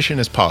energy efficient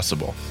as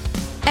possible.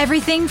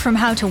 Everything from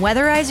how to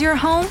weatherize your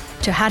home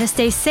to how to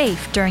stay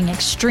safe during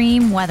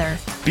extreme weather.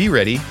 Be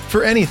ready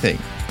for anything.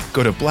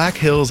 Go to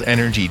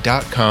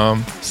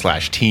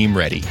blackhillsenergy.com/Team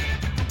Ready.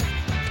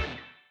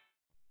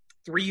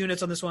 3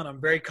 units on this one. I'm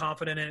very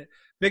confident in it.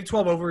 Big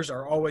 12 overs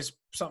are always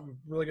something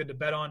really good to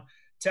bet on.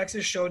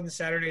 Texas showed on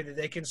Saturday that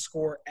they can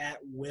score at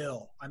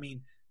will. I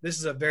mean, this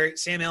is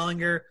Sam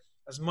Ehlinger,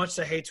 as much as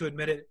I hate to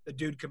admit it, the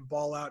dude can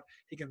ball out.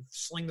 He can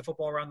sling the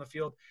football around the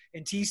field.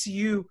 And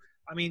TCU,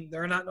 I mean,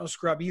 they're not no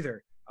scrub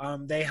either.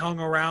 They hung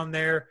around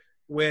there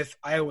with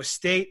Iowa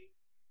State.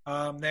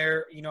 I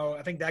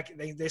think that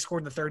they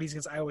scored in the 30s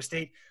against Iowa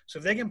State. So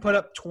if they can put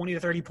up 20 to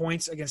 30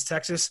 points against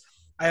Texas,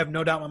 I have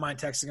no doubt in my mind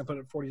Texas is going to put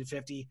it 40 to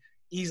 50,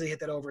 easily hit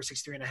that over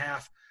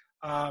 63.5.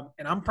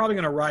 And I'm probably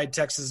going to ride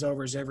Texas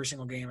overs every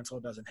single game until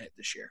it doesn't hit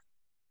this year.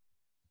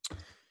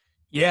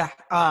 Yeah,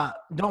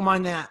 don't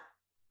mind that.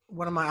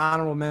 One of my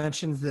honorable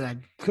mentions that I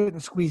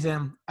couldn't squeeze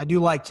in, I do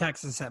like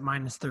Texas at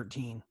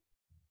 -13.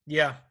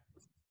 Yeah.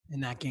 In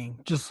that game,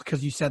 just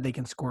because you said they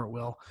can score at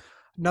will.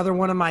 Another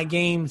one of my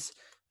games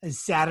is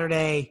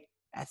Saturday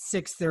at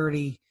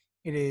 6:30.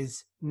 It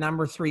is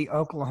number 3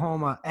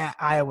 Oklahoma at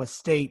Iowa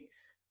State.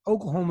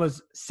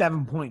 Oklahoma's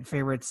 7-point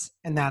favorites,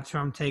 and that's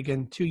where I'm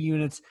taking 2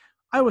 units.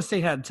 Iowa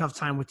State had a tough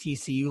time with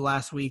TCU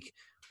last week,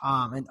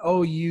 and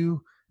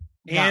OU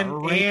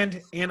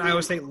and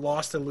Iowa State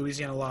lost to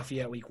Louisiana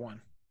Lafayette week 1.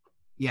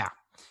 Yeah,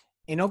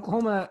 and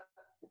Oklahoma,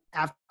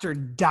 after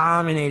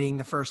dominating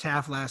the first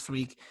half last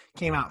week,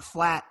 came out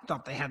flat.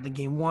 Thought they had the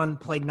game won,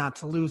 played not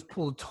to lose,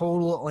 pulled a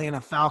total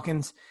Atlanta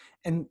Falcons,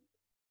 and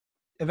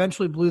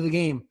eventually blew the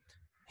game.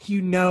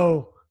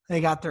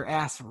 They got their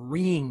ass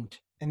reamed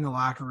in the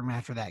locker room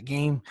after that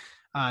game.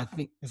 I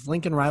think is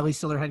Lincoln Riley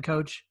still their head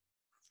coach?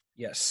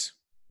 Yes.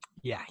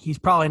 Yeah, he's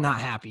probably not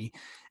happy.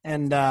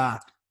 And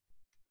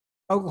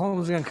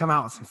Oklahoma's going to come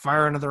out with some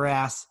fire under their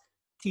ass.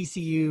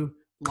 TCU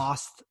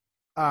lost,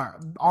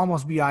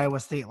 almost beat Iowa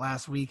State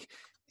last week,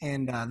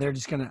 and they're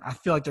just going to – I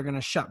feel like they're going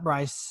to shut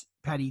Bryce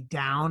Petty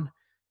down.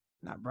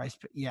 Not Bryce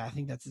 – yeah, I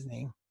think that's his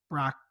name.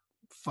 I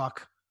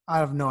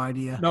have no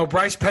idea. No,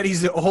 Bryce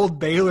Petty's the old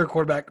Baylor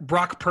quarterback.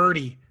 Brock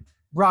Purdy.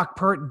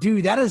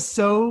 Dude, that is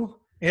so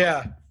 –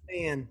 yeah.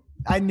 Man,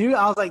 I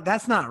was like,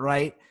 that's not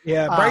right.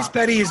 Yeah, Bryce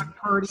Petty is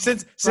 –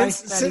 since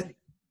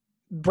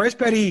Bryce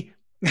Petty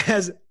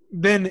has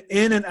been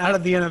in and out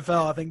of the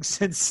NFL, I think,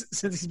 since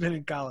he's been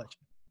in college.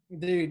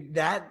 Dude,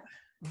 that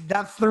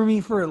threw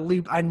me for a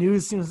loop. I knew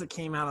as soon as it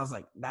came out, I was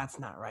like, that's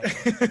not right.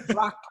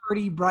 Brock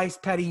Purdy, Bryce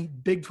Petty,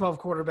 Big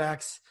 12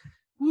 quarterbacks.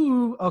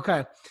 Woo.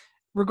 Okay.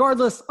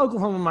 Regardless,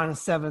 Oklahoma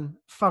 -7.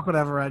 Fuck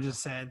whatever I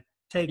just said.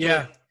 Take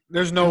it.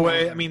 There's no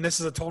way. I mean,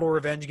 this is a total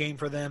revenge game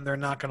for them. They're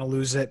not going to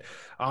lose it.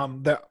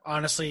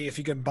 Honestly, if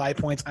you can buy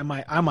points, I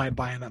might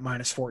buy them at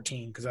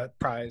 -14 because that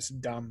probably is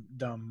dumb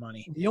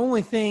money. The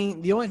only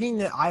thing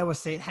that Iowa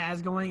State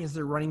has going is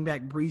their running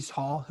back Breece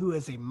Hall, who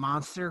is a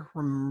monster.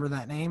 Remember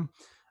that name.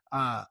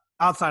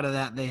 Outside of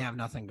that, they have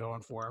nothing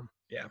going for them.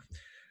 Yeah.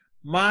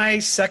 My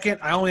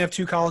second, I only have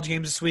 2 college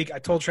games this week. I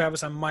told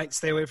Travis I might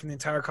stay away from the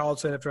entire college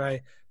set after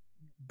I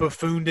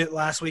buffooned it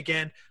last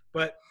weekend,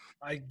 but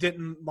I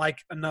didn't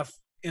like enough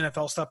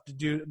NFL stuff to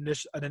do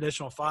an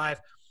additional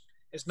 5.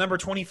 It's number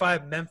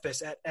 25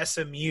 Memphis at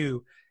SMU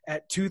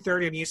at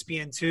 2:30 on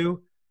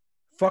ESPN2.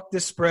 Fuck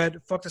this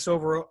spread. Fuck this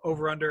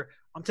over under.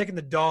 I'm taking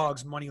the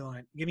dogs money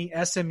line. Give me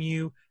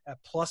SMU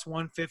at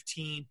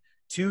 +115,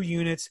 2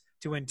 units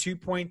to win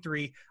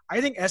 2.3. I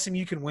think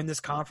SMU can win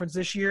this conference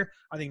this year.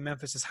 I think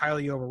Memphis is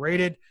highly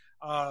overrated.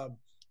 And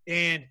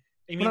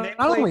I mean, not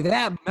only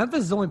that, Memphis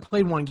has only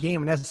played 1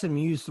 game, and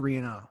SMU's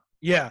 3-0.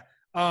 Yeah.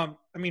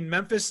 I mean,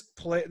 Memphis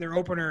played their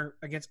opener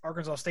against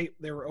Arkansas State.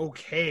 They were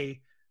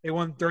okay. They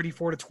won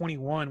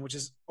 34-21, which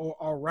is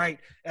all right.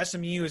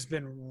 SMU has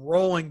been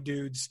rolling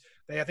dudes.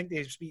 I think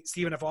they beat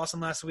Stephen F. Austin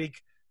last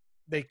week.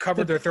 They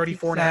covered their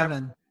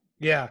 34.5.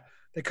 Yeah,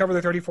 they covered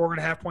their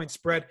 34.5 point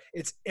spread.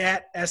 It's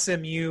at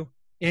SMU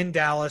in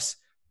Dallas.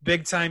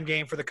 Big time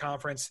game for the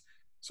conference.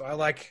 So I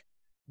like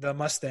the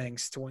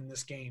Mustangs to win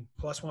this game.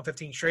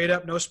 +115 straight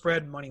up, no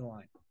spread, money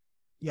line.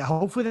 Yeah,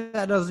 hopefully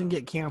that doesn't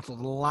get canceled.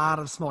 A lot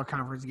of smaller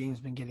conference games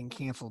have been getting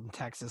canceled in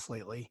Texas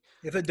lately.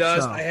 If it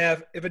does, I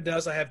have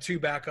 2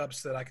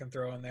 backups that I can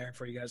throw in there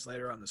for you guys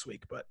later on this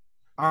week. But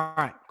all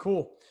right,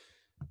 cool.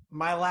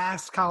 My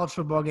last college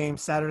football game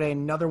Saturday,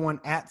 another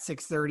one at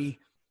 6:30.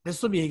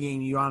 This will be a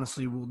game you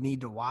honestly will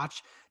need to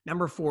watch.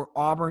 Number 4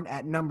 Auburn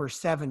at number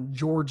 7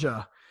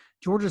 Georgia.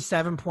 Georgia's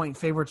 7-point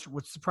favorites,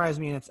 which surprised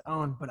me in its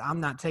own, but I'm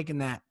not taking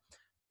that.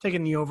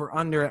 Taking the over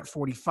under at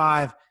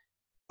 45.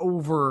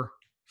 Over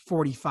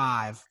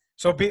 45.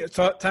 So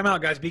time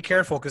out, guys. Be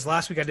careful because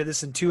last week I did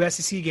this in 2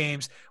 SEC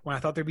games when I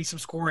thought there'd be some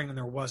scoring and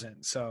there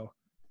wasn't. So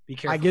be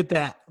careful. I get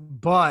that.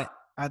 But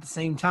at the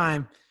same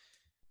time,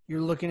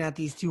 you're looking at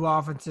these 2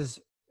 offenses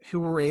who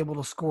were able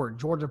to score.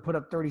 Georgia put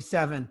up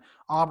 37.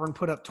 Auburn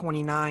put up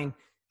 29.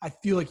 I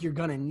feel like you're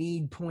going to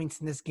need points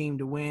in this game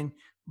to win.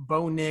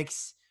 Bo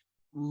Nix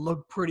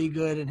looked pretty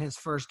good in his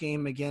first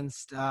game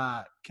against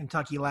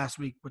Kentucky last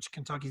week, which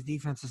Kentucky's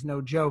defense is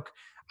no joke.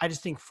 I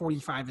just think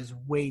 45 is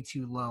way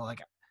too low.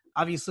 Like,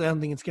 obviously, I don't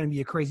think it's going to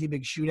be a crazy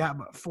big shootout,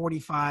 but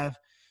 45,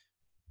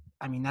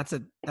 I mean, that's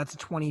a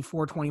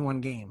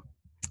 24-21 game.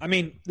 I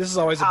mean, this is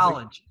always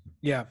college.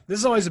 This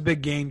is always a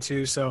big game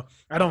too, so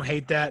I don't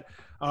hate that.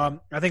 I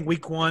think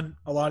week 1,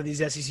 a lot of these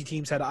SEC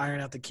teams had to iron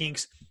out the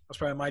kinks. That's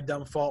probably my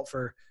dumb fault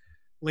for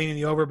leaning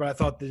the over, but I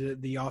thought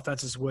the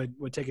offenses would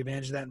take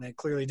advantage of that, and they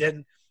clearly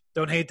didn't.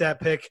 Don't hate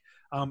that pick.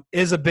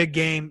 Is a big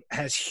game,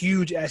 has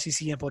huge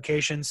SEC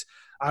implications.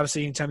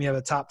 Obviously, anytime you have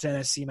a top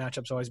 10 SEC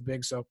matchup is always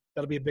big, so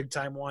that'll be a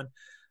big-time one.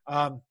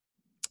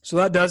 So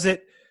that does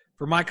it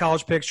for my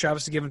college picks.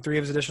 Travis has given 3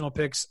 of his additional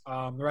picks.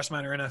 The rest of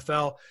mine are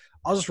NFL.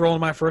 I'll just roll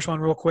in my first one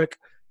real quick.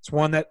 It's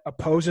one that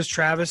opposes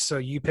Travis, so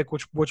you pick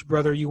which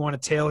brother you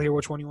want to tail here,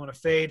 which one you want to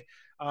fade.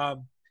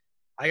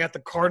 I got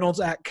the Cardinals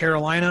at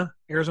Carolina,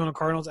 Arizona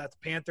Cardinals at the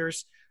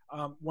Panthers.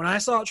 When I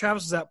saw it,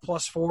 Travis was at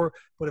 +4,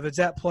 but if it's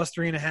at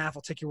 +3.5,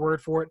 I'll take your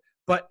word for it.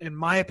 But in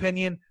my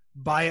opinion,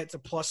 buy it to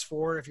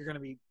 +4 if you're going to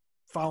be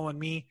following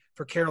me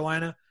for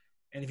Carolina.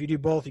 And if you do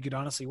both, you could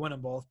honestly win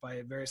them both by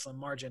a very slim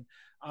margin.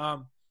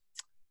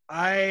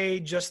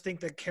 I just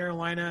think that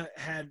Carolina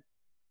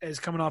is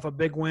coming off a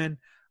big win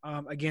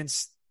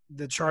against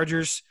the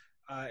Chargers.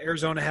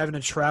 Arizona having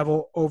to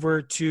travel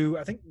over to,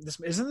 I think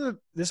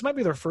this might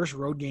be their first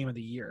road game of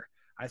the year,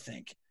 I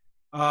think.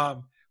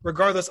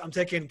 Regardless, I'm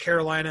taking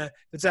Carolina.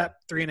 If it's at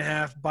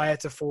 3.5, buy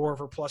it to 4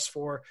 for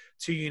 +4,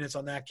 2 units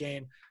on that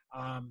game.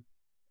 I'm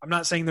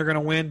not saying they're going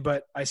to win,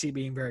 but I see it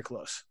being very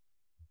close.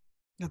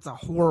 That's a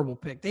horrible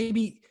pick. They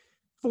beat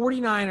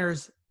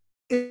 49ers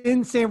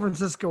in San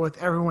Francisco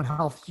with everyone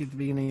healthy at the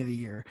beginning of the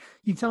year.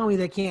 You telling me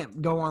they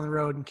can't go on the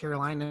road in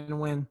Carolina and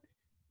win?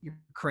 You're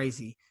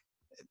crazy.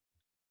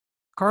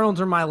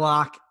 Cardinals are my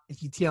lock.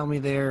 If you tell me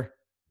there,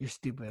 you're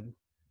stupid.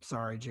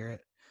 Sorry,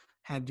 Jarrett.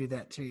 Had to do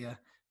that to you.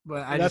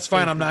 But that's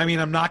fine. I'm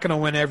not going to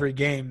win every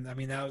game. I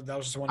mean, that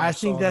was just one. I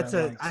think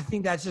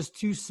that's just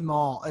too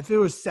small. If it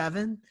was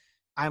 7,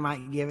 I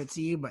might give it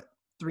to you. But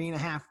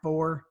 3.5,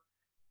 4.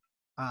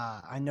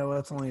 I know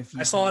it's only a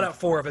few. I saw it at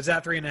 4. If it's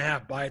at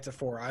 3.5, buy it to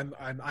 4.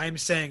 I'm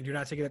saying do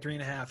not take it at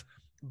 3.5.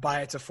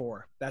 Buy it to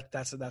 4.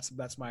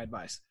 That's my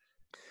advice.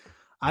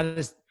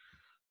 I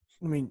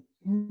mean,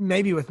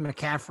 maybe with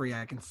McCaffrey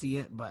I can see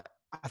it, but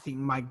I think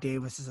Mike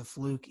Davis is a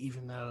fluke,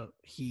 even though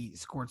he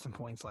scored some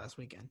points last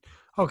weekend.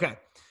 Okay,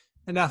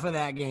 enough of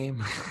that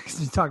game.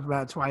 We talked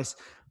about it twice.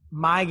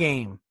 My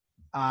game,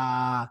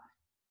 I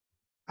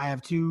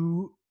have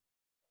 2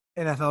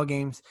 NFL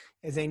games.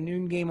 It's a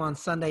noon game on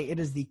Sunday. It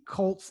is the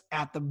Colts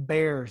at the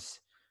Bears.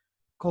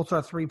 Colts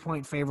are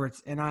 3-point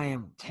favorites, and I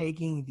am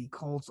taking the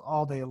Colts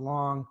all day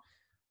long.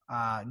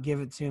 Give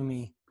it to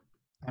me.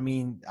 I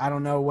mean, I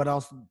don't know what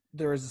else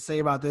there is to say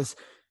about this.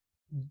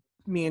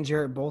 Me and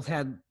Jarrett both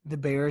had the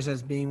Bears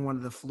as being one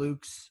of the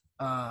flukes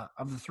of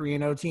the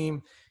 3-0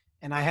 team,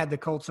 and I had the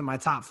Colts in my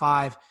top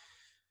 5.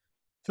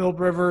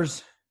 Philip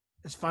Rivers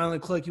is finally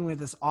clicking with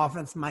this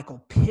offense.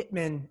 Michael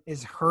Pittman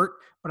is hurt,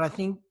 but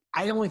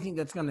I only think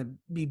that's going to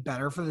be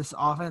better for this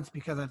offense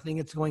because I think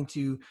it's going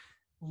to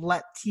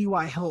let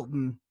T.Y.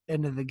 Hilton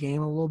into the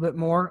game a little bit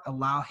more,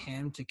 allow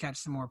him to catch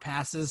some more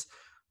passes.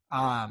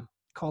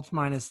 Colts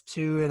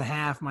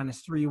 -2.5,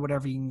 -3,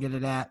 whatever you can get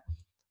it at.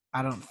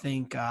 I don't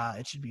think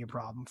it should be a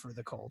problem for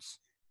the Colts.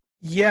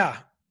 Yeah,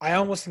 I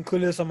almost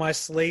included this on my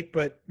slate,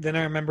 but then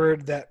I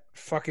remembered that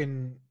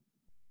fucking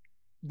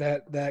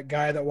that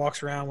guy that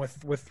walks around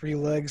with 3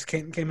 legs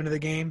came into the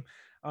game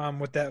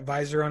with that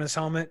visor on his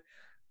helmet.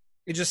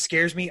 It just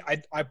scares me.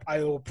 I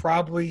will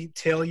probably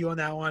tail you on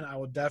that one. I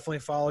will definitely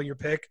follow your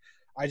pick.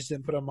 I just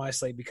didn't put it on my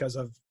slate because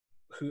of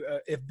who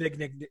if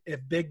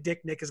Big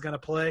Dick Nick is going to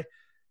play,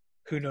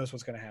 who knows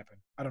what's going to happen.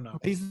 I don't know.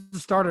 He's the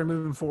starter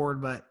moving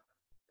forward, but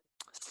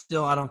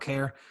still, I don't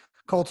care.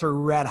 Colts are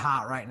red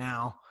hot right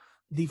now.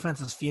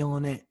 Defense is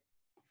feeling it.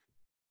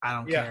 I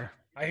don't care.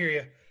 I hear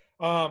you.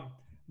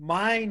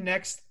 My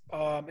next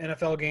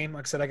NFL game,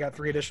 like I said, I got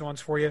 3 additional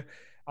ones for you.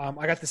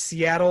 I got the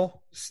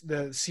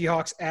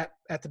Seahawks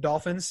at the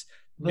Dolphins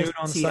noon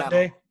on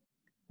Sunday.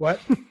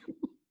 What?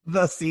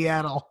 The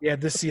Seattle. Yeah,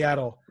 the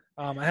Seattle.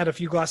 I had a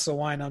few glasses of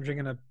wine. I'm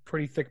drinking a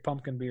pretty thick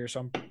pumpkin beer, so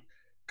I'm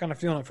kind of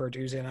feeling it for a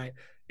Tuesday night.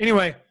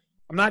 Anyway,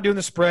 I'm not doing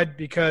the spread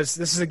because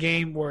this is a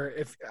game where,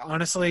 if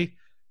honestly,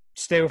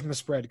 stay away from the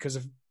spread because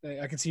if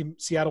I can see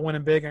Seattle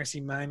winning big, I can see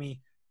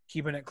Miami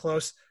keeping it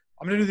close.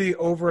 I'm going to do the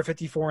over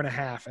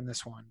 54.5 in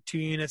this one. 2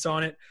 units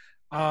on it.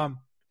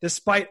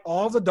 Despite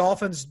all the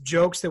Dolphins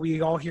jokes that we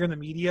all hear in the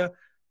media,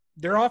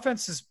 their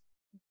offense is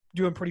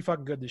doing pretty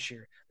fucking good this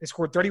year. They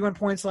scored 31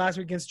 points last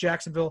week against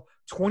Jacksonville,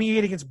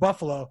 28 against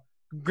Buffalo.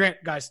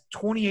 Grant, guys,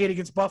 28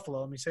 against Buffalo.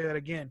 Let me say that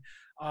again.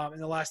 In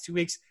the last 2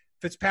 weeks,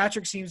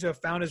 Fitzpatrick seems to have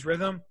found his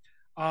rhythm.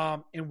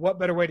 And what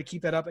better way to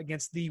keep that up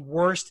against the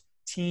worst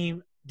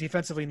team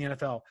defensively in the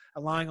NFL,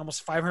 allowing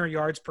almost 500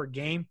 yards per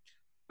game.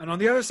 And on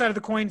the other side of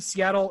the coin,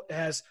 Seattle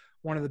has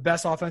one of the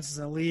best offenses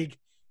in the league.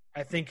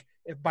 I think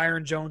if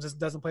Byron Jones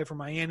doesn't play for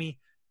Miami,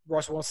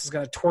 Russell Wilson is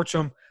going to torch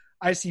them.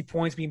 I see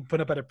points being put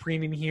up at a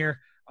premium here.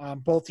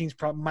 Both teams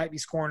might be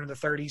scoring in the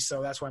 30s,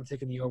 so that's why I'm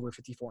taking the over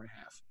 54.5.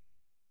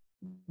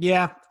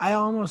 Yeah, I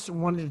almost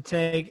wanted to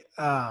take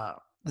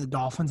the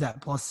Dolphins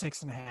at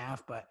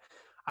 +6.5, but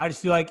I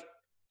just feel like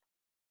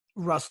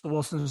Russell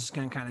Wilson is just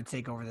going to kind of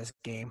take over this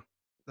game.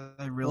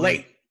 I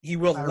really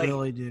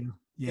do.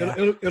 Yeah,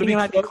 it'll be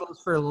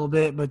close for a little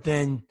bit, but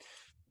then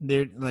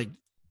they're like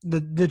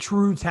the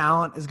true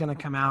talent is going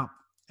to come out,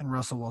 and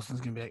Russell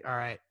Wilson's going to be like, all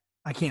right,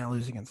 I can't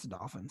lose against the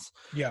Dolphins.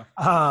 Yeah.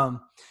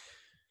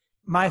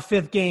 My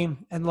 5th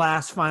game and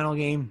last final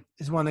game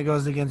is one that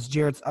goes against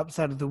Jarrett's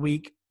upset of the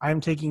week. I'm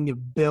taking the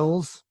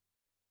Bills.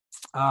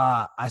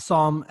 I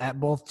saw them at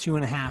both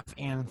 2.5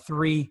 and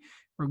 3.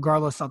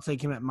 Regardless, I'll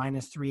take him at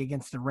 -3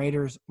 against the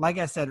Raiders. Like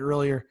I said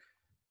earlier,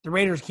 the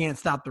Raiders can't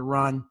stop the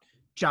run.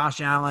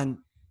 Josh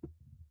Allen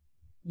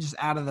just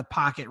out of the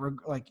pocket.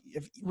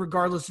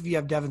 Regardless if you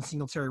have Devin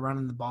Singletary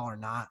running the ball or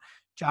not,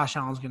 Josh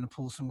Allen's going to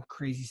pull some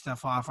crazy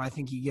stuff off. I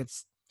think he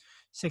gets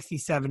 60,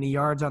 70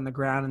 yards on the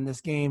ground in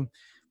this game.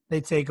 They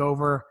take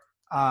over.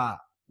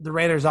 The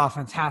Raiders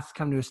offense has to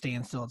come to a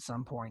standstill at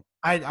some point.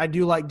 I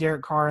do like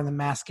Derek Carr and the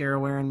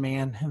mascara-wearing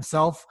man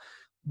himself,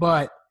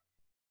 but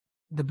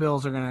the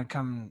Bills are going to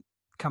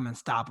come and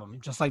stop them,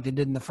 just like they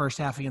did in the first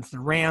half against the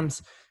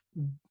Rams.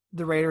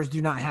 The Raiders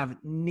do not have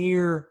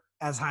near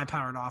as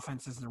high-powered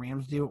offense as the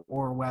Rams do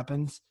or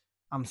weapons.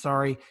 I'm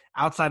sorry.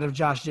 Outside of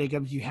Josh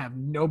Jacobs, you have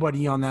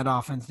nobody on that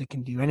offense that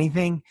can do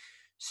anything.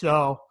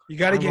 So you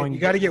got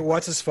to get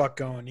what's his fuck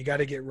going. You got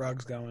to get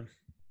Ruggs going.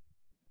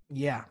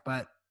 Yeah,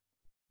 but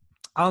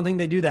I don't think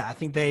they do that. I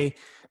think they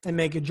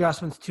make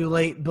adjustments too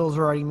late. Bills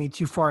are already going to be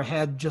too far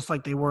ahead, just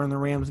like they were in the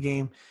Rams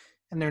game,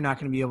 and they're not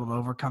going to be able to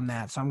overcome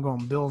that. So I'm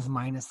going Bills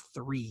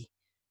 -3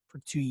 for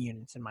 2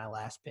 units in my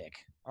last pick.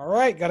 All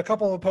right, got a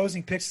couple of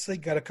opposing picks this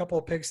week. Got a couple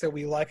of picks that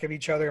we like of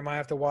each other. Might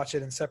have to watch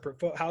it in separate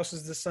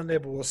houses this Sunday,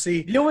 but we'll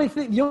see. The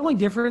only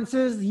difference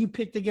is you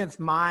picked against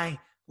my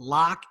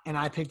lock and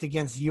I picked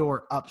against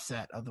your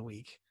upset of the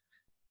week.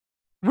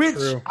 Which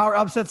True. Our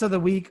upsets of the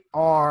week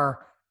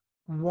are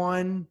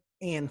 1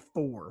 and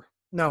 4.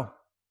 No,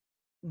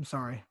 I'm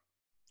sorry.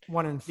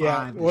 1 and 5.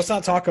 Yeah, well, let's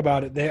not talk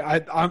about it.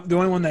 I'm the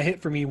only one that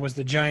hit for me was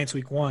the Giants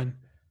week 1.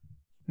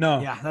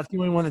 No. Yeah, that's the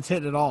only one that's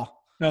hit at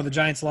all. No, the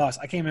Giants lost.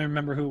 I can't even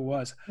remember who it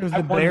was. It was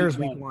the Bears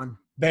week 1.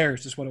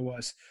 Bears is what it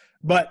was.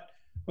 But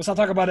let's not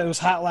talk about it. It was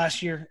hot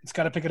last year. It's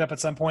got to pick it up at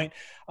some point.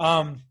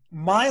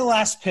 My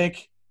last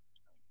pick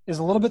is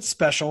a little bit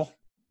special.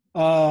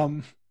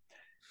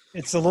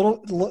 It's a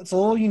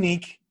little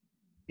unique.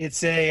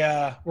 It's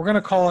we're going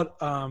to call it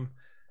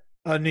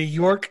a New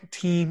York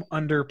team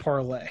under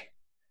parlay.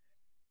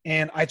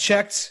 And I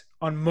checked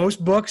on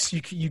most books.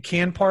 You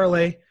can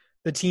parlay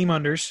the team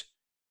unders,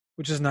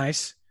 which is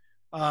nice.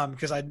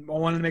 Because I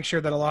wanted to make sure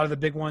that a lot of the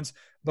big ones,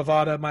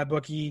 Bovada,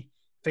 MyBookie,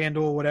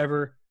 FanDuel,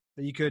 whatever,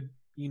 that you could,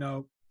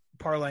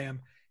 parlay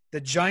them.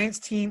 The Giants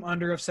team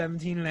under of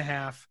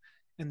 17.5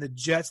 and the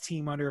Jets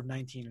team under of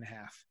 19.5.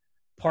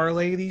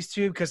 Parlay these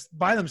two because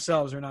by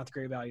themselves they're not the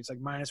great value. It's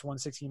like minus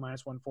 160,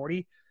 minus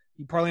 140.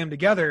 You parlay them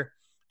together,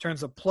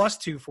 turns a plus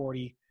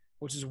 240,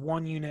 which is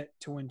 1 unit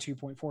to win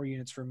 2.4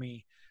 units for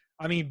me.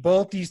 I mean,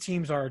 both these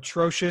teams are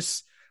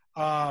atrocious.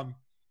 The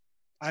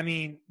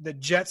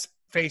Jets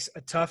face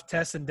a tough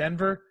test in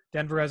Denver.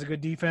 Denver has a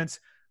good defense.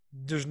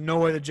 There's no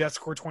way the Jets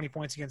score 20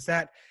 points against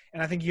that.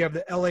 And I think you have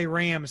the LA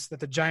Rams that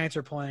the Giants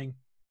are playing.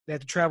 They have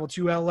to travel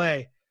to LA.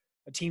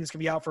 A team that's going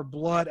to be out for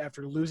blood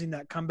after losing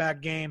that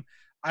comeback game.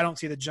 I don't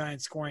see the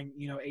Giants scoring,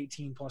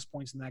 18 plus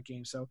points in that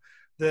game. So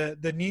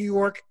the New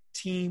York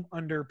team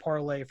under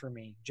parlay for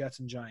me, Jets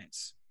and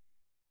Giants.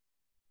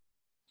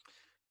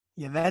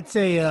 Yeah, that's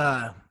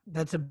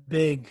a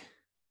big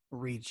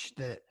reach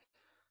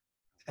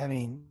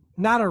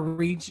not a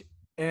reach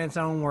in its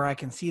own where I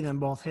can see them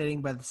both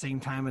hitting, but at the same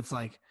time, it's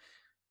like,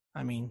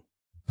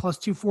 plus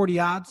 240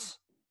 odds.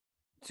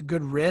 It's a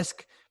good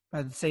risk,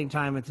 but at the same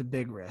time, it's a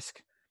big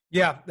risk.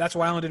 Yeah, that's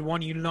why I only did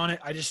 1 unit on it.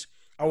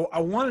 I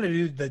wanted to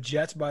do the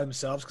Jets by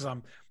themselves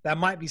because that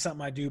might be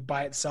something I do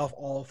by itself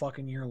all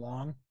fucking year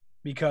long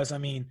because,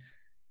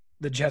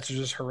 the Jets are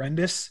just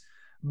horrendous.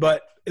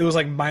 But it was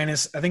like I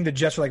think the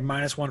Jets were like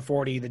minus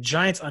 140. The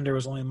Giants under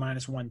was only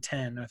minus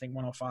 110, I think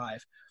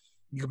 105.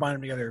 You combine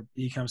them together, it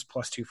becomes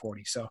plus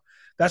 240. So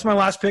that's my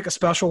last pick, a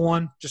special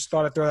one. Just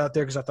thought I'd throw that out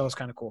there because I thought it was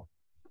kind of cool.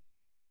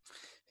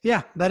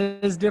 Yeah, that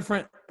is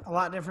different, a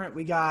lot different.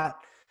 We got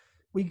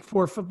week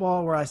 4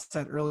 football where I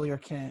said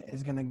earlier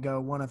is going to go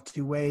one of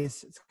 2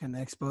 ways. It's going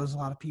to expose a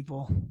lot of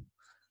people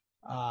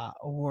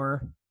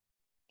or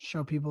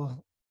show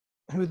people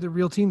who the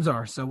real teams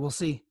are. So we'll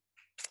see.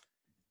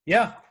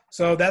 Yeah.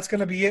 So that's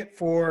going to be it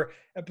for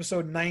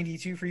episode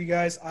 92 for you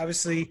guys.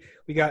 Obviously,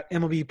 we got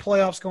MLB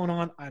playoffs going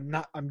on.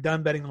 I'm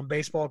done betting on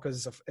baseball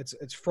because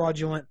it's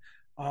fraudulent.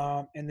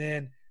 And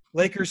then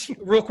Lakers,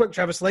 real quick,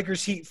 Travis,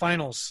 Lakers Heat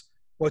finals.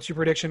 What's your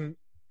prediction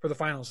for the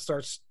finals? It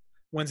starts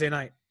Wednesday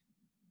night.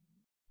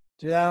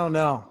 Dude, I don't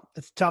know.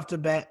 It's tough to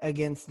bet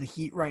against the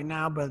Heat right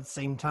now, but at the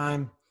same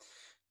time,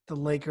 the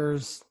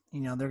Lakers,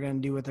 they're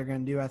going to do what they're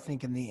going to do. I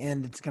think in the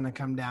end, it's going to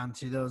come down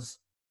to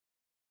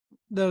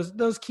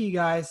those key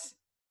guys.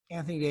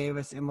 Anthony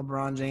Davis and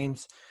LeBron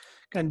James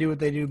going to do what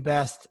they do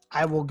best.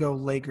 I will go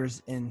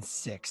Lakers in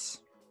 6.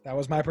 That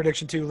was my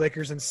prediction too.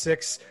 Lakers in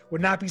 6. Would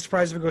not be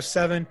surprised if it goes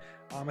 7.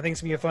 I think it's going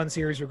to be a fun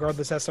series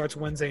regardless. That starts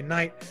Wednesday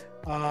night.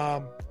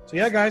 So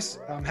yeah, guys,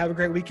 have a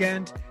great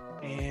weekend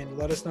and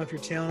let us know if you're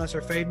tailing us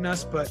or fading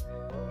us. But,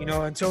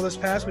 until this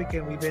past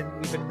weekend, we've been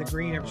in the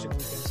green every single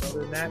weekend. So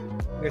other than that,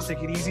 you guys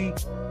take it easy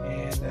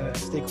and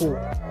stay cool.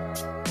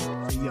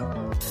 See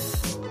ya.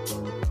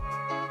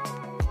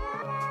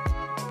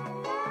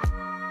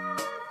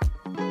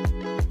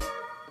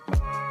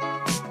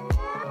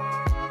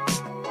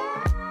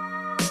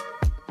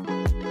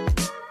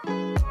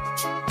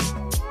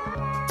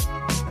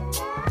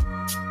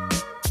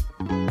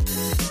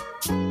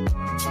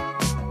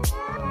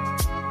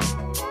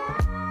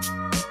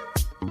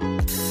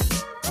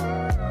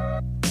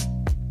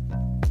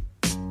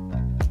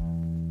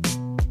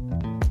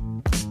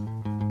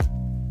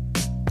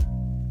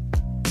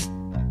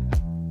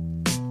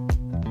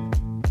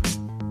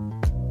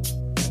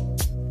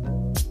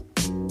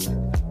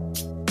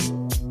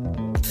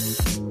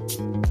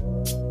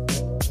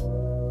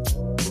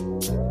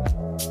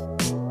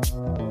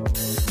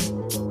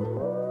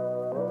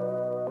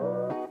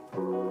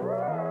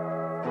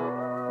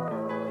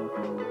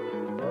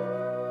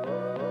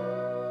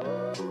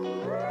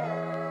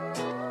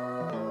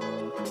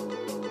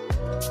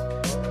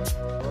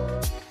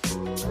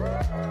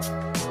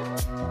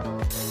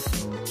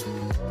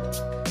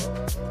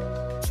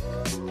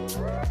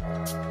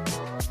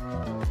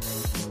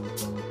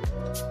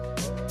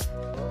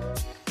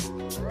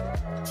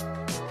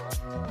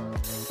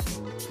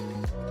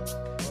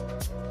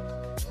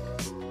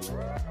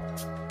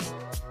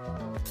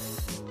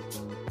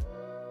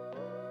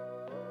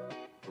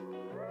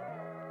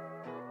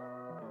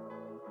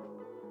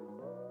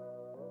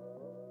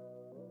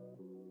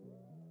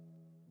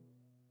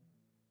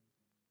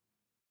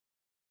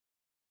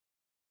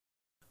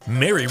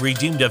 Mary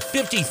redeemed a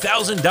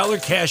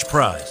 $50,000 cash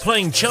prize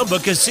playing Chumba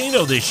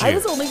Casino this year. I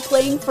was only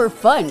playing for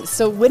fun,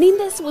 so winning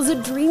this was a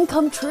dream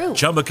come true.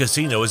 Chumba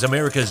Casino is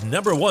America's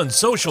 #1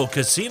 social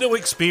casino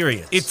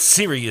experience. It's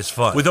serious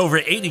fun. With over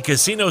 80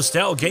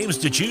 casino-style games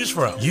to choose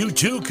from, you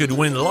too could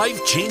win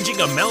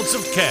life-changing amounts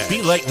of cash.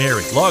 Be like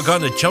Mary. Log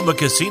on to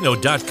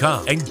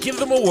ChumbaCasino.com and give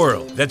them a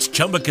whirl. That's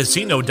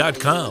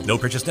ChumbaCasino.com. No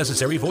purchase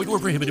necessary. Void where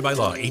prohibited by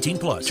law.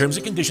 18+. Terms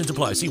and conditions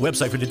apply. See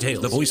website for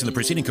details. The voice in the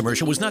preceding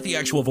commercial was not the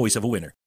actual voice of a winner.